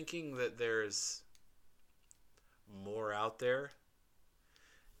thinking that there's more out there,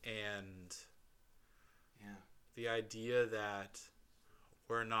 and the idea that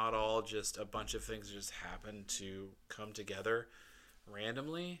we're not all just a bunch of things that just happen to come together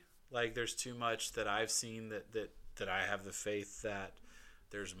randomly. Like, there's too much that I've seen that I have the faith that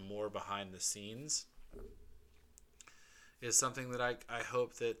there's more behind the scenes, is something that I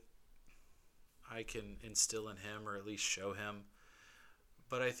hope that I can instill in him, or at least show him.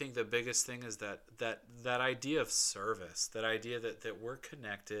 But I think the biggest thing is that idea of service, that idea that we're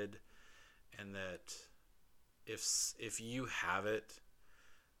connected, and that if you have it,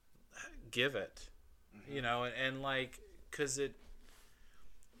 give it, and like, because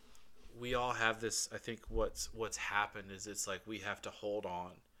we all have this. I think what's happened is it's like we have to hold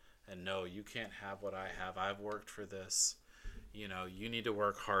on, and no, you can't have what I have. I've worked for this, you need to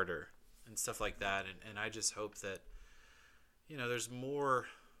work harder and stuff like that. And I just hope that, there's more,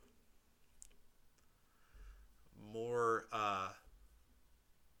 I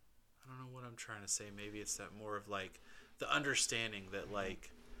don't know what I'm trying to say. Maybe it's that more of like the understanding that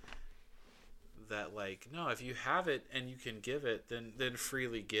no, if you have it and you can give it, then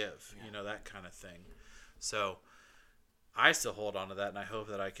freely give, that kind of thing. So I still hold on to that, and I hope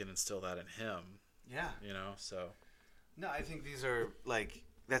that I can instill that in him. Yeah. So. No, I think these are, like,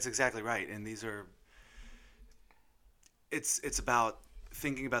 that's exactly right. And these are, it's about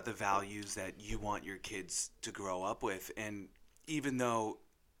thinking about the values that you want your kids to grow up with. And even though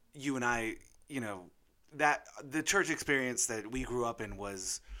you and I, that the church experience that we grew up in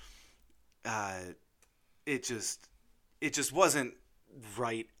was, it just wasn't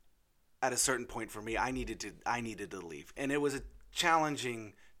right at a certain point for me. I needed to leave, and it was a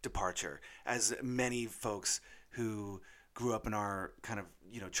challenging departure, as many folks who grew up in our kind of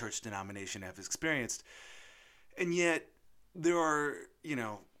church denomination have experienced. And yet there are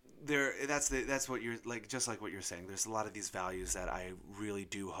that's what you're like, just like what you're saying. There's a lot of these values that I really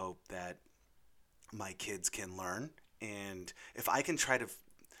do hope that my kids can learn, and if I can try to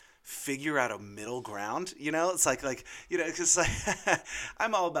figure out a middle ground, it's like because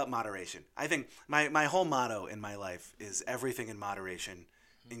I'm all about moderation. I think my whole motto in my life is everything in moderation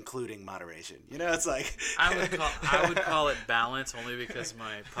including moderation. You know, it's like I would call it balance only because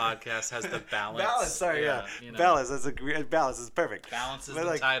my podcast has the balance. Balance, sorry, yeah. You know. Balance. That's a great balance is perfect. Balance is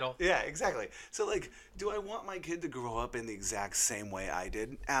But the title. Yeah, exactly. So like, do I want my kid to grow up in the exact same way I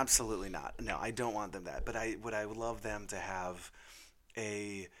did? Absolutely not. No, I don't want them that. But I would love them to have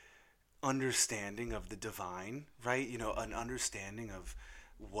a understanding of the divine, right? You know, an understanding of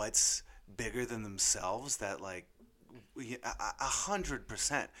what's bigger than themselves, that like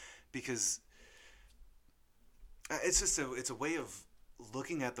 100%, because it's a way of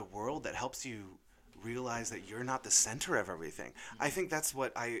looking at the world that helps you realize that you're not the center of everything. I think that's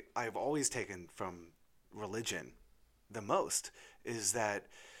what I've always taken from religion the most, is that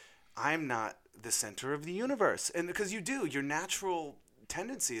I'm not the center of the universe. And because your natural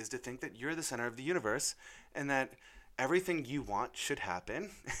tendency is to think that you're the center of the universe and that everything you want should happen.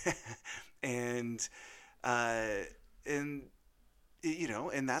 and you know,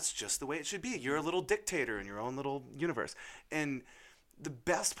 and that's just the way it should be. You're a little dictator in your own little universe. And the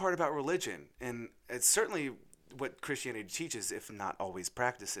best part about religion, and it's certainly what Christianity teaches, if not always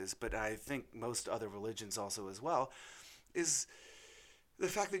practices, but I think most other religions also as well, is the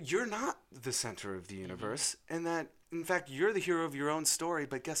fact that you're not the center of the universe, and that, in fact, you're the hero of your own story,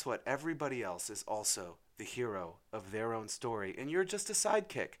 but guess what? Everybody else is also the hero of their own story, and you're just a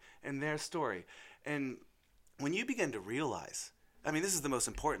sidekick in their story. And when you begin to realize, I mean, this is the most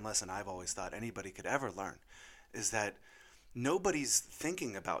important lesson I've always thought anybody could ever learn, is that nobody's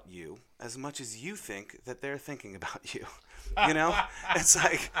thinking about you as much as you think that they're thinking about you. You know, it's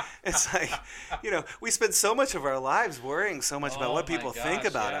like, you know, we spend so much of our lives worrying so much about what people think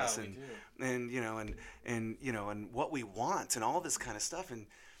about us, and you know, and you know, and what we want, and all this kind of stuff. And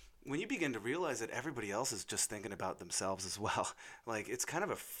when you begin to realize that everybody else is just thinking about themselves as well, like, it's kind of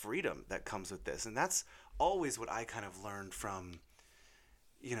a freedom that comes with this. And that's always what I kind of learned from,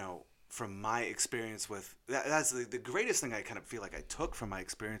 you know, from my experience with that's the greatest thing I kind of feel like I took from my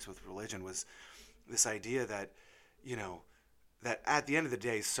experience with religion, was this idea that, you know, that at the end of the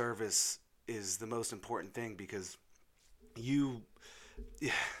day, service is the most important thing, because you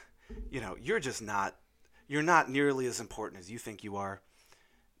know, you're not nearly as important as you think you are,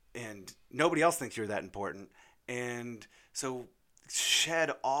 and nobody else thinks you're that important. And so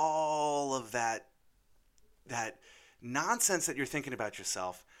shed all of that nonsense that you're thinking about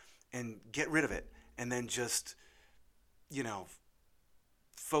yourself, and get rid of it, and then just, you know,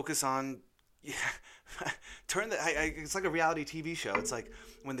 focus on, it's like a reality TV show. It's like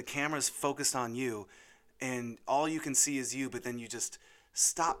when the camera's focused on you and all you can see is you, but then you just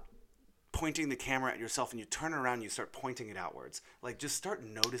stop pointing the camera at yourself and you turn around and you start pointing it outwards. Like, just start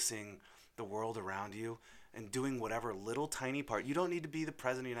noticing the world around you and doing whatever little tiny part. You don't need to be the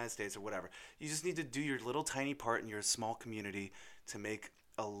president of the United States or whatever. You just need to do your little tiny part in your small community to make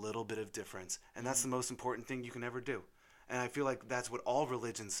a little bit of difference. And that's the most important thing you can ever do. And I feel like that's what all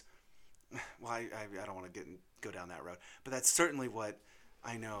religions, well, I don't want to go down that road, but that's certainly what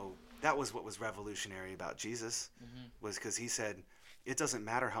I know. That was what was revolutionary about Jesus, was because he said, it doesn't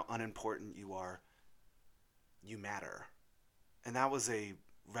matter how unimportant you are, you matter. And that was a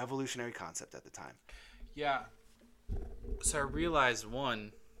revolutionary concept at the time. Yeah. So I realized,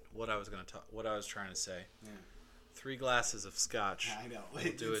 one, what I was trying to say. Yeah. 3 glasses of scotch. I know.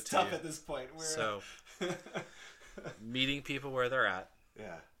 It's tough you. At this point. So, meeting people where they're at.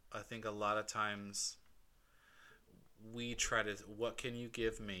 Yeah. I think a lot of times we try to, what can you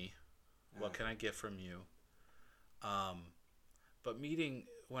give me? Yeah. What can I get from you? But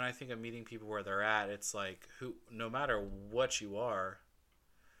when I think of meeting people where they're at, it's like, no matter what you are,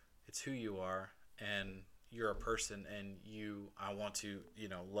 it's who you are, and you're a person, and I want to, you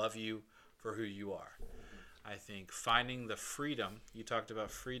know, love you for who you are. I think finding the freedom, you talked about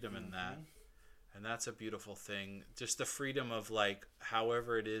freedom in that, and that's a beautiful thing. Just the freedom of, like,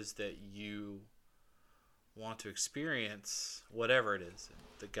 however it is that you want to experience, whatever it is,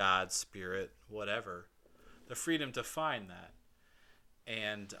 the God, spirit, whatever, the freedom to find that.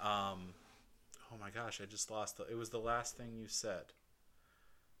 And, oh my gosh, I just lost it was the last thing you said.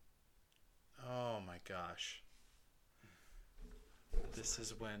 Oh my gosh. This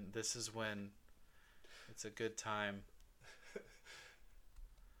is when it's a good time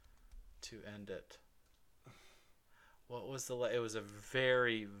to end it. What was it was a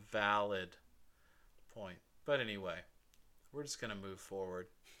very valid point. But anyway, we're just going to move forward.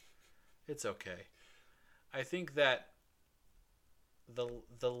 It's okay. I think that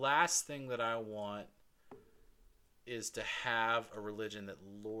the last thing that I want is to have a religion that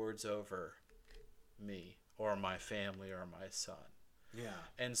lords over me or my family or my son. Yeah.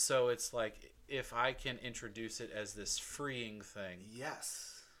 And so it's like, if I can introduce it as this freeing thing.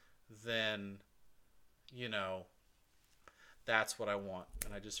 Yes. then, you know, that's what I want.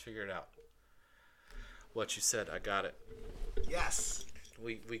 And I just figured out what you said. I got it. Yes.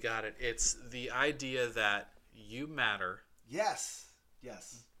 We got it. It's the idea that you matter. Yes.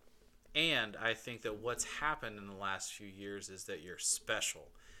 Yes. And I think that what's happened in the last few years is that you're special.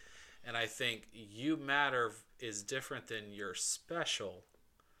 And I think you matter is different than you're special.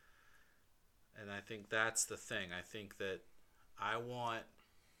 And I think that's the thing. I think that I want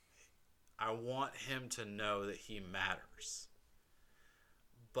him to know that he matters.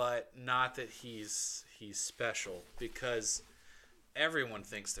 But not that he's special, because everyone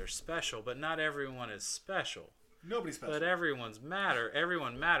thinks they're special, but not everyone is special. Nobody's special. But everyone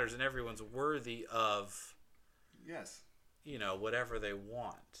matters, and everyone's worthy of, yes, whatever they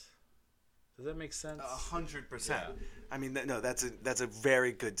want. Does that make sense? 100%. Yeah. I mean, that's a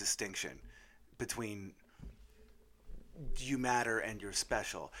very good distinction between you matter and you're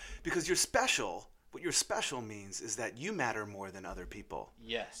special. Because you're special, what you're special means is that you matter more than other people.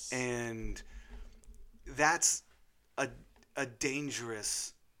 Yes. And that's a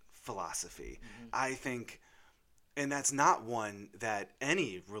dangerous philosophy. Mm-hmm. I think, and that's not one that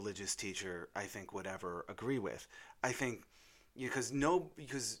any religious teacher, I think, would ever agree with. I think because no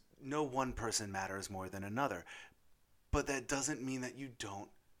one person matters more than another. But that doesn't mean that you don't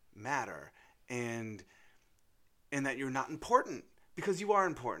matter. And that you're not important, because you are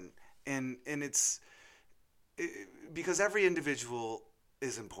important. And because every individual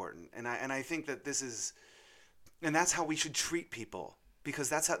is important. And I think that that's how we should treat people,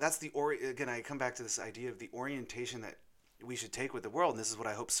 because again, I come back to this idea of the orientation that we should take with the world. And this is what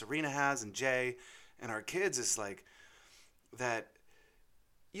I hope Serena has, and Jay and our kids, is like that,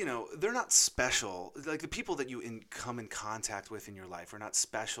 they're not special. Like the people that you come in contact with in your life are not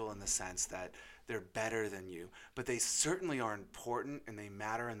special in the sense that they're better than you, but they certainly are important, and they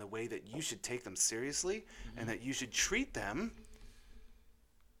matter in the way that you should take them seriously, mm-hmm. and that you should treat them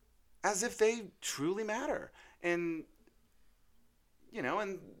as if they truly matter. And,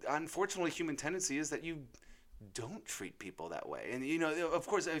 and unfortunately human tendency is that you don't treat people that way. And, of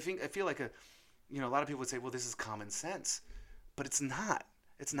course, I feel like a lot of people would say, well, this is common sense, but it's not.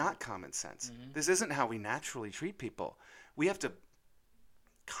 It's not common sense. Mm-hmm. This isn't how we naturally treat people. We have to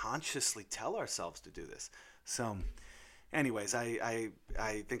consciously tell ourselves to do this. So, anyways, I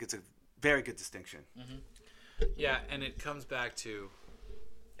think it's a very good distinction. Mm-hmm. Yeah, and it comes back to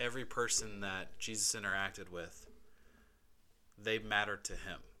every person that Jesus interacted with, they mattered to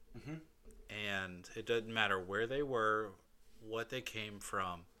him. Mm-hmm. And it doesn't matter where they were, what they came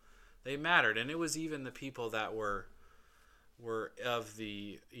from. They mattered. And it was even the people that were of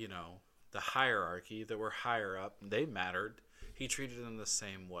the hierarchy, that were higher up, they mattered. He treated them the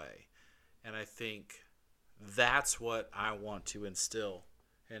same way. And I think that's what I want to instill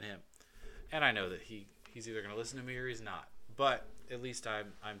in him. And I know that he's either going to listen to me or he's not. But at least I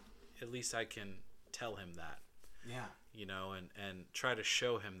can tell him that. Yeah. And try to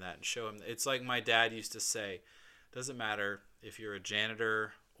show him that, and show him. It's like my dad used to say, doesn't matter if you're a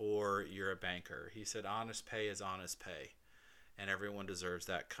janitor or you're a banker. He said honest pay is honest pay. And everyone deserves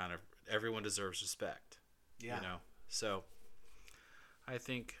everyone deserves respect. Yeah. So I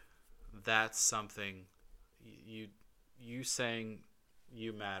think that's something you saying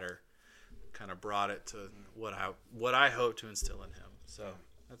you matter kind of brought it to what I hope to instill in him. So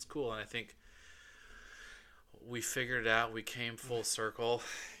that's cool. And I think we figured it out. We came full circle,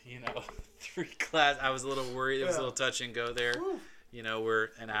 3 class. I was a little worried. It was a little touch and go there. Woo. We're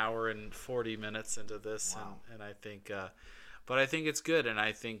an hour and 40 minutes into this. Wow. And I think, but I think it's good. And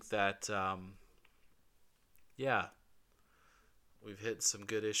I think that, we've hit some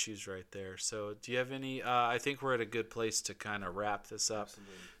good issues right there. So do you have any, I think we're at a good place to kind of wrap this up.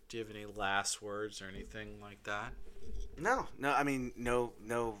 Absolutely. Do you have any last words or anything like that? No, I mean, no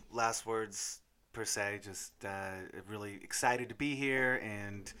last words per se. Just really excited to be here,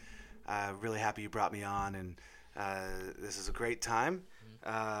 and really happy you brought me on. And this is a great time.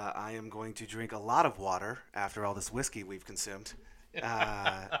 I am going to drink a lot of water after all this whiskey we've consumed.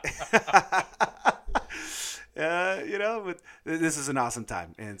 But this is an awesome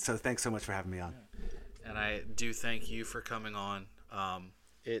time, and so thanks so much for having me on. And I do thank you for coming on.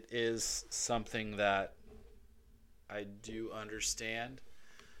 It is something that I do understand,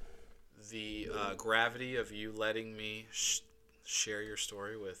 the gravity of you letting me share your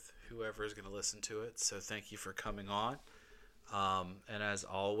story with whoever is going to listen to it. So thank you for coming on. And as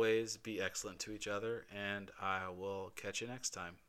always, be excellent to each other, and I will catch you next time.